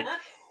Bree like,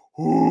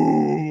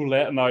 ooh,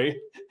 letting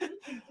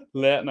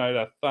out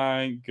a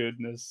thank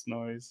goodness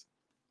noise.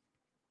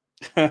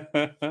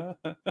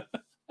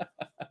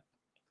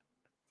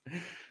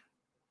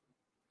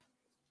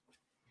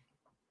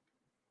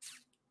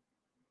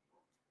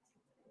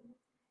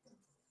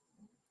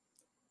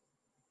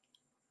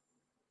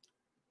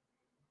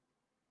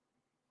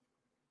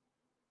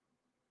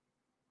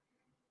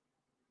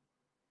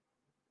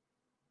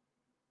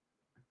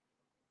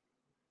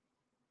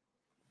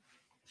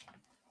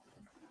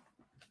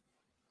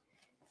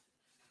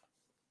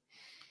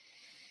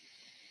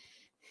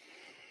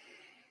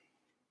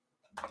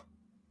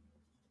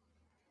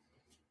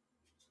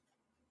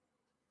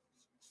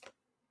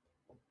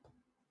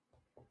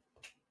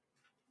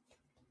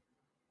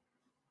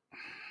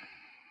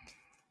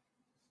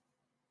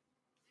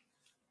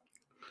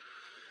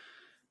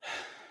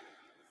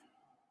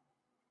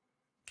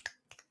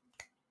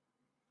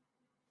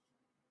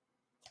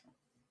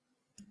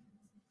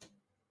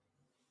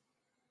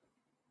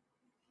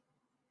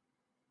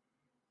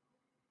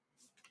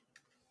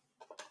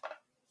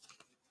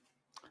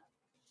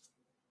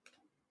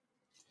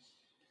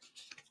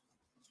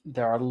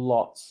 There are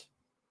lots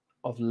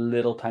of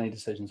little tiny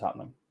decisions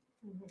happening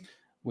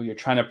where you're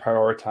trying to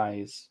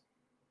prioritize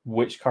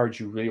which cards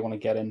you really want to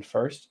get in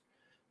first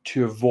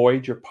to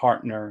avoid your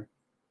partner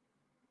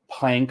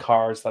playing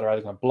cards that are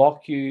either going to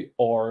block you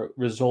or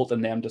result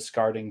in them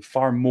discarding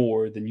far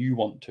more than you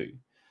want to. And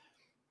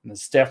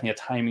there's definitely a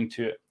timing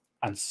to it.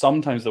 And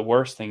sometimes the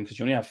worst thing, because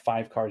you only have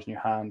 5 cards in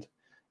your hand,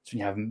 is when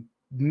you have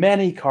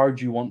many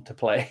cards you want to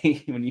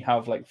play, when you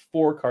have like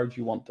 4 cards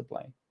you want to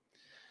play.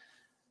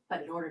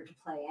 But in order to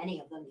play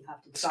any of them, you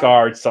have to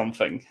discard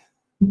something.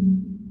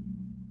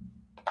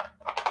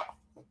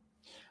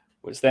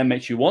 Which then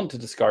makes you want to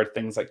discard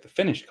things like the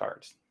finished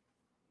cards.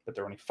 But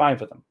there are only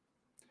 5 of them.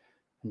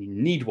 And you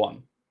need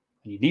one.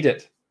 And you need it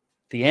at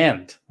the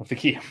end of the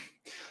game.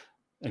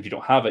 And if you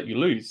don't have it, you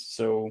lose.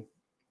 So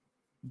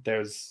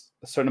there's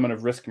a certain amount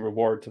of risk and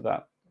reward to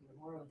that. The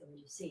more of them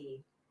you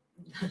see.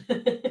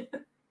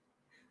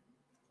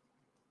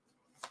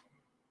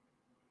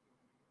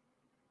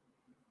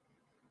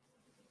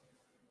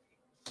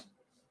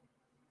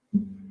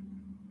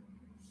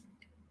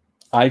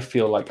 I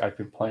feel like I've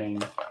been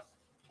playing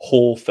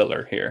hole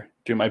filler here,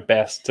 doing my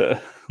best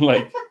to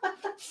like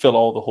fill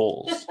all the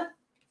holes.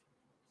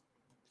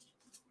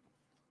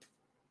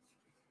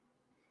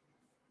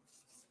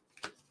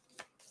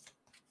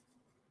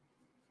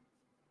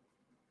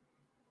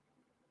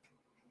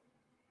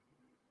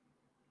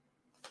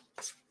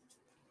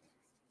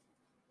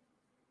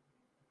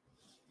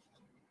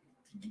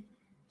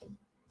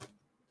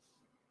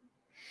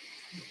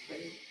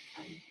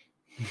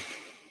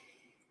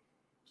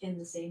 in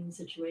the same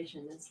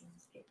situation as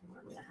landscape. I'm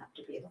going to have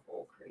to be the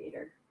hole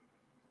creator.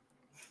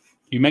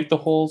 You make the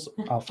holes,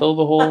 I'll fill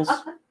the holes.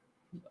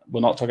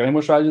 We'll not talk any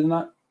more strategy than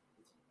that.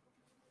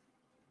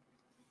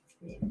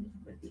 I mean,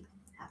 it would be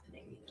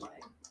happening either way.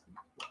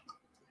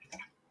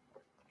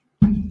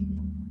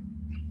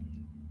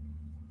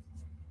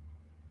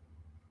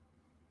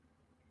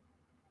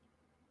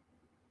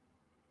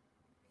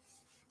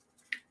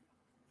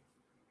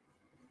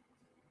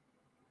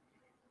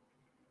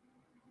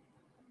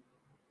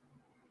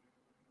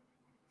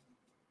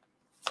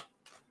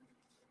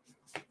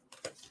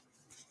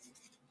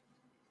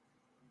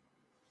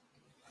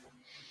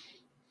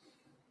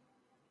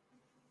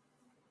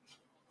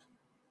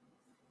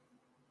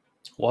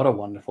 What a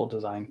wonderful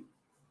design.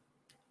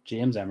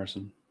 James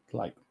Emerson,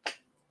 like,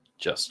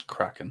 just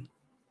cracking.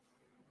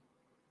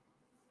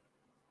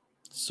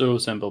 So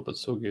simple, but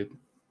so good.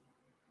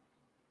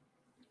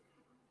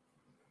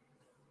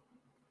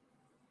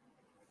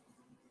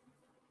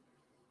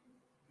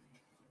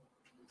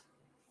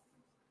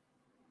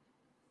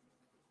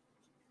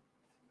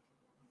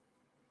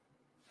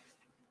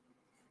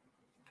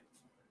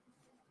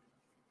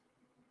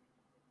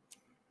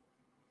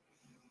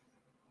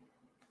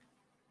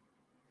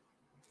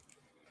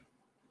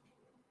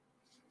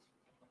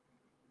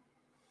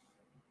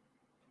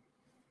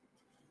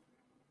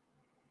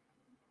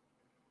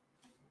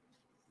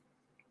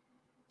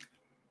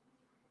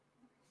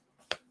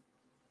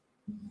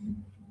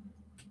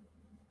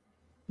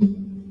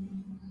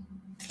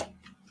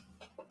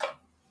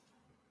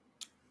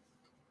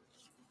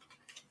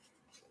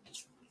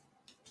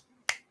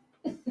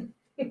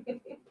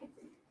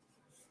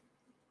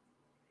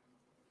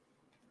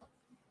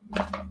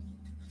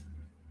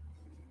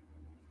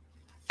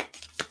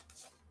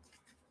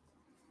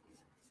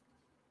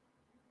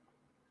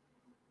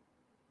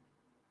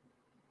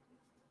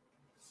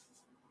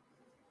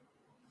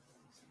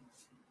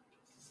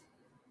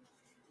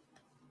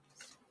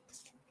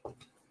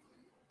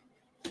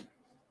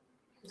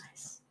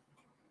 Nice.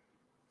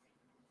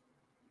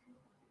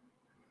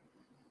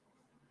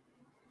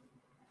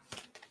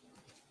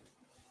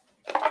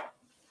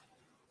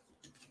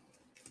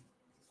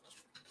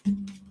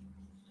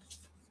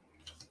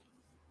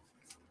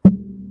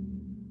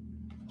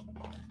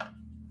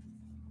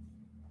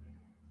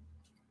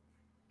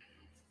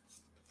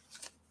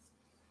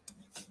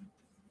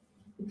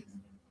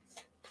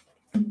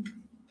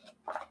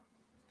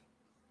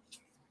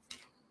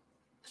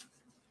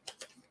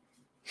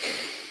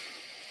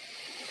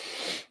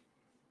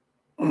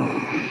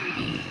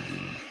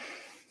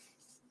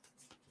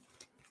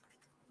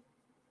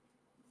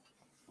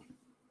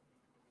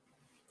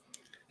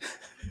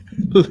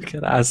 Look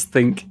at us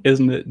think,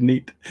 isn't it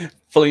neat?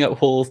 Filling up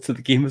holes till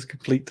the game is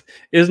complete.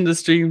 Isn't the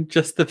stream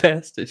just the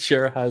best? It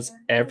sure has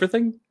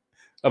everything.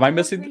 Am I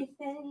missing?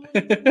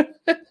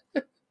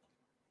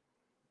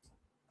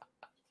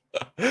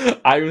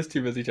 I was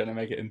too busy trying to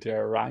make it into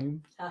a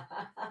rhyme.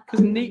 Because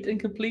neat and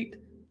complete,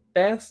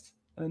 best,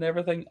 and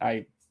everything.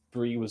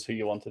 Bree was who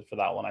you wanted for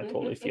that one. I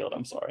totally failed.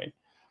 I'm sorry.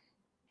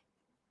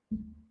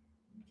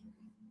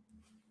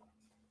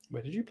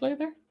 Where did you play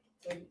there?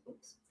 38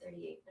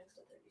 next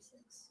to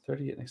 36.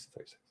 38 next to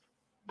 36.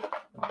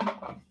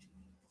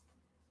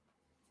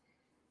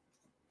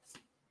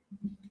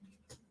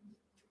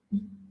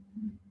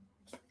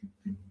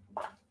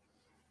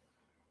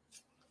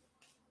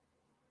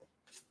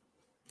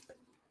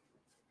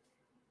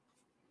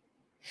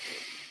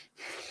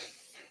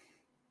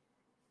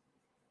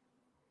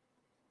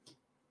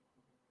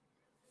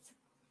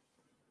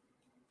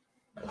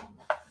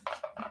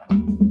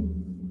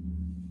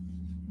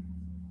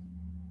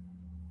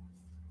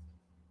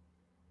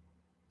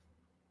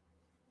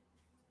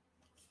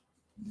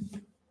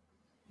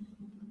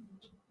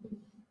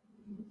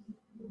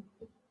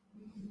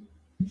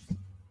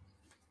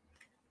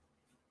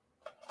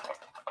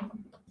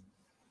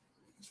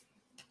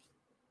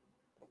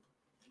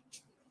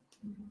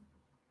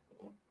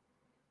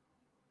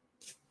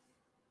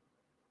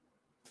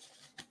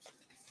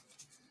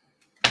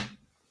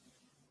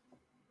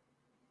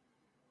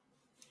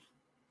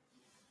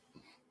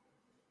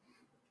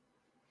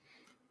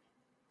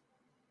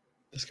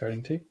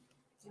 Discarding 2.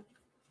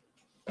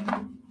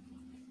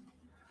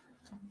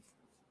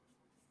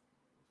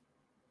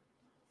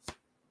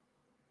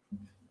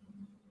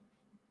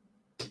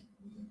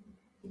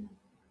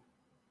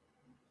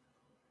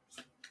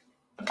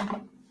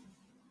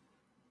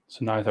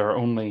 So now there are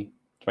only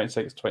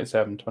 26,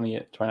 27,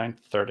 28, 29,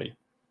 30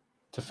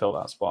 to fill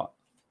that spot.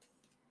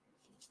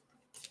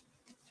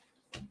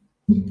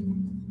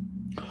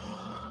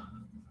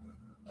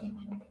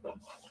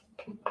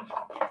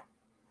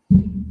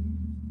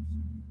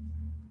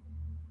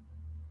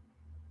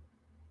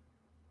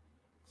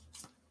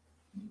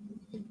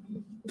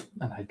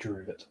 And I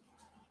drew it.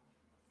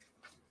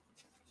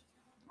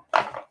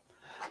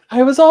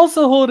 I was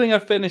also holding a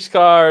finished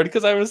card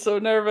because I was so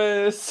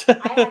nervous.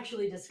 I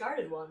actually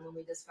discarded one when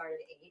we discarded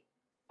 8.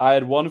 I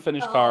had one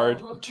finished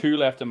card, 2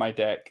 left in my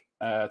deck,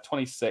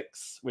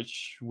 26,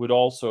 which would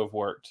also have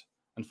worked.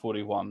 and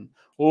 41.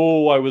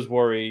 Oh, I was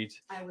worried.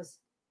 I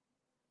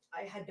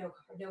had no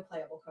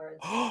playable cards.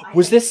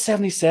 Was this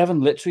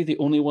 77 literally the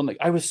only one that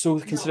I was so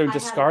considering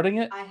discarding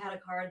it? I had a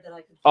card that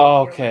I could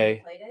Oh, play here when okay.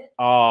 I played it.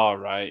 All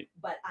right.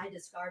 But I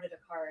discarded a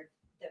card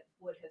that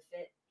would have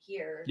fit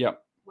here.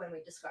 Yep. When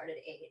we discarded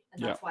 8,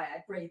 and Yep. that's why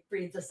I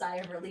breathed a sigh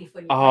of relief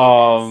when you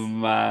Oh played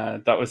this.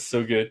 man, that was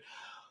so good.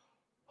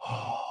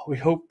 Oh, we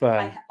hope.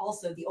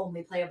 Also, the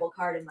only playable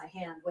card in my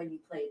hand when you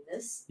played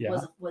this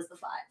was the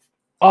 5.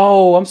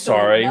 Oh, I'm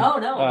sorry. No,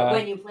 but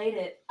when you played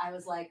it, I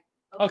was like,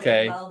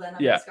 okay. Well, then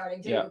I'm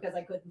discarding 2 because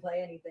I couldn't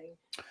play anything.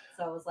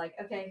 So I was like,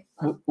 okay.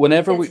 Well,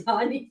 whenever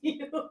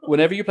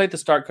you played the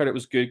start card, it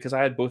was good because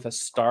I had both a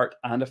start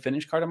and a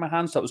finish card in my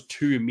hand. So that was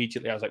 2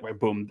 immediately. I was like, right,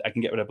 boom, I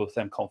can get rid of both of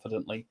them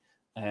confidently.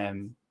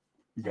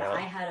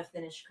 I had a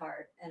finish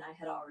card, and I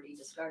had already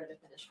discarded a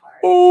finish card.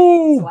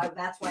 Oh, so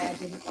that's why I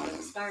didn't want to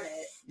discard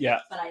it. Yeah,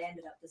 but I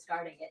ended up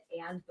discarding it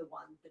and the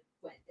one that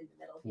went in the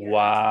middle here.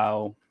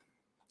 Wow,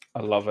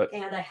 I love it.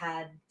 And I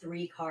had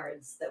 3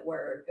 cards that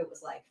it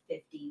was like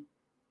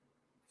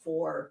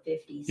 54,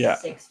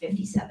 56,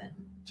 57.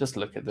 Just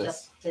look at this.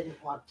 Just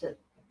didn't want to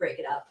break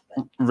it up.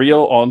 But.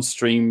 Real on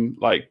stream,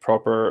 like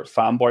proper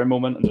fanboy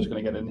moment. I'm just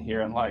gonna get in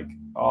here and like,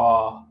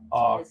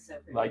 so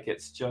like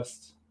it's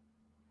just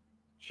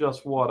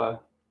what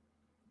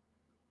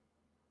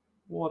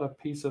a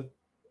piece of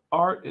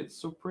art. It's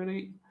so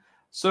pretty.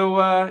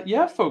 So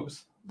yeah,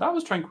 folks, that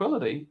was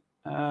Tranquility.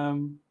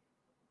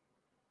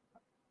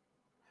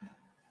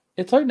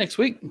 It's out next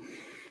week.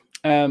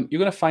 You're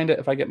gonna find it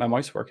if I get my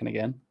mouse working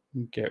again.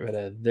 Get rid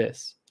of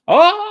this.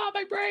 Oh,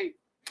 my brain.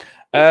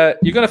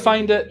 You're gonna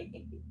find it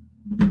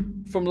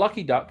from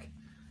Lucky Duck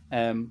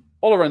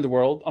all around the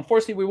world.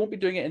 Unfortunately, we won't be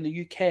doing it in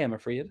the UK, I'm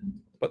afraid.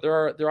 But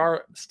there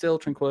are still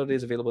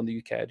Tranquilities available in the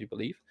UK, I do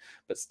believe.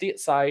 But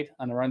stateside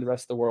and around the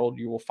rest of the world,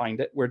 you will find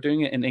it. We're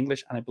doing it in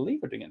English, and I believe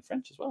we're doing it in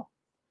French as well.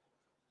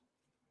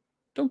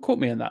 Don't quote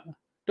me on that.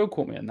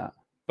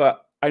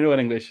 But I know in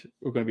English,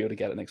 we're going to be able to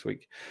get it next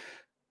week.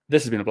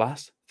 This has been a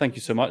blast. Thank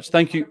you so much.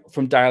 Thank you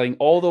from dialing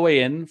all the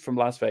way in from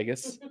Las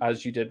Vegas,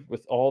 as you did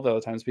with all the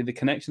other times. The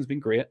connection's been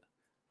great.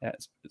 Yeah,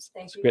 it's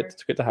great.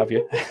 It's great to have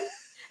you.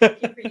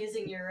 Thank you for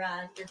using your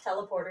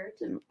teleporter.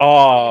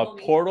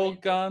 Portal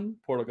gun.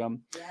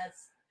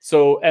 Yes.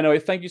 So anyway,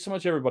 thank you so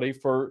much, everybody,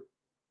 for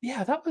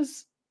that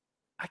was.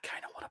 I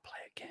kind of want to play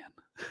again.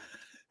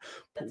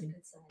 That's a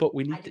good sign. But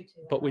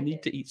we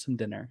need to eat some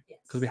dinner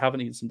because we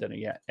haven't eaten some dinner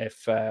yet. I'm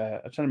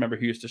trying to remember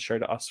who used to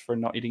shout at us for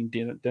not eating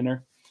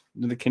dinner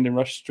in the Kingdom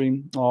Rush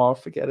stream. Oh, I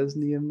forget his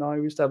name now.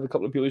 We used to have a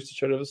couple of people who used to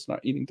shout at us not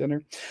eating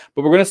dinner.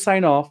 But we're going to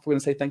sign off. We're going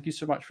to say thank you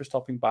so much for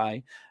stopping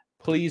by.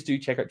 Please do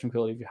check out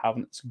Tranquility if you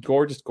haven't. It's a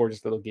gorgeous,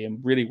 gorgeous little game.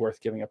 Really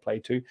worth giving a play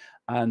to.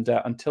 And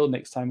until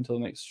next time, until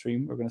the next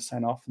stream, we're going to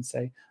sign off and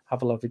say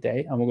have a lovely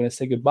day. And we're going to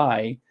say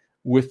goodbye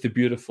with the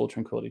beautiful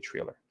Tranquility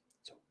trailer.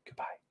 So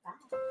goodbye.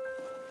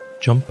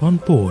 Jump on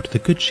board the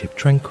good ship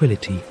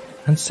Tranquility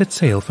and set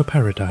sail for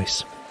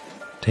paradise.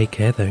 Take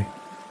care though.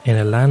 In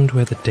a land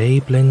where the day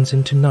blends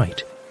into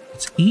night,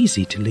 it's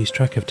easy to lose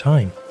track of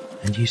time,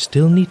 and you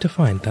still need to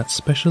find that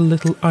special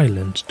little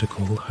island to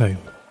call home.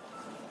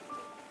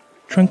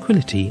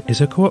 Tranquility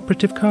is a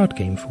cooperative card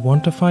game for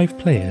 1 to 5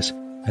 players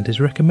and is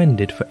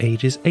recommended for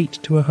ages 8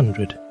 to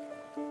 100.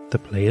 The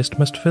players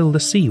must fill the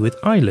sea with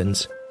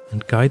islands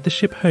and guide the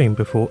ship home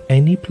before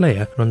any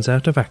player runs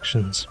out of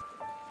actions.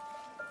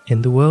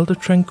 In the world of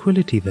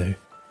Tranquility, though,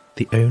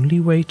 the only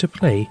way to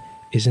play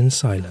is in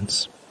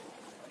silence.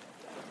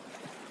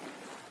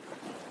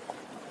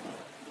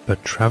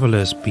 But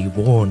travellers, be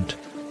warned.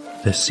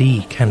 The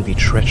sea can be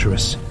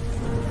treacherous.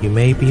 You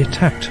may be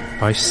attacked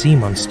by sea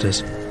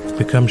monsters,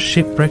 become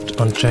shipwrecked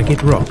on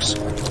jagged rocks,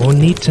 or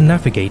need to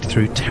navigate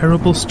through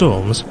terrible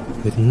storms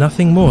with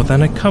nothing more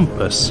than a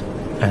compass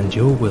and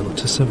your will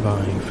to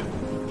survive.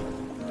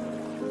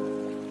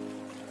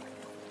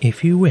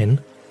 If you win,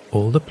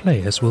 all the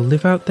players will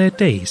live out their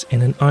days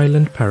in an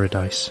island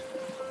paradise.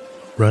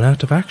 Run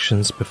out of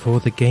actions before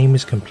the game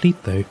is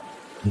complete though,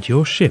 and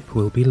your ship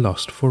will be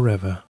lost forever.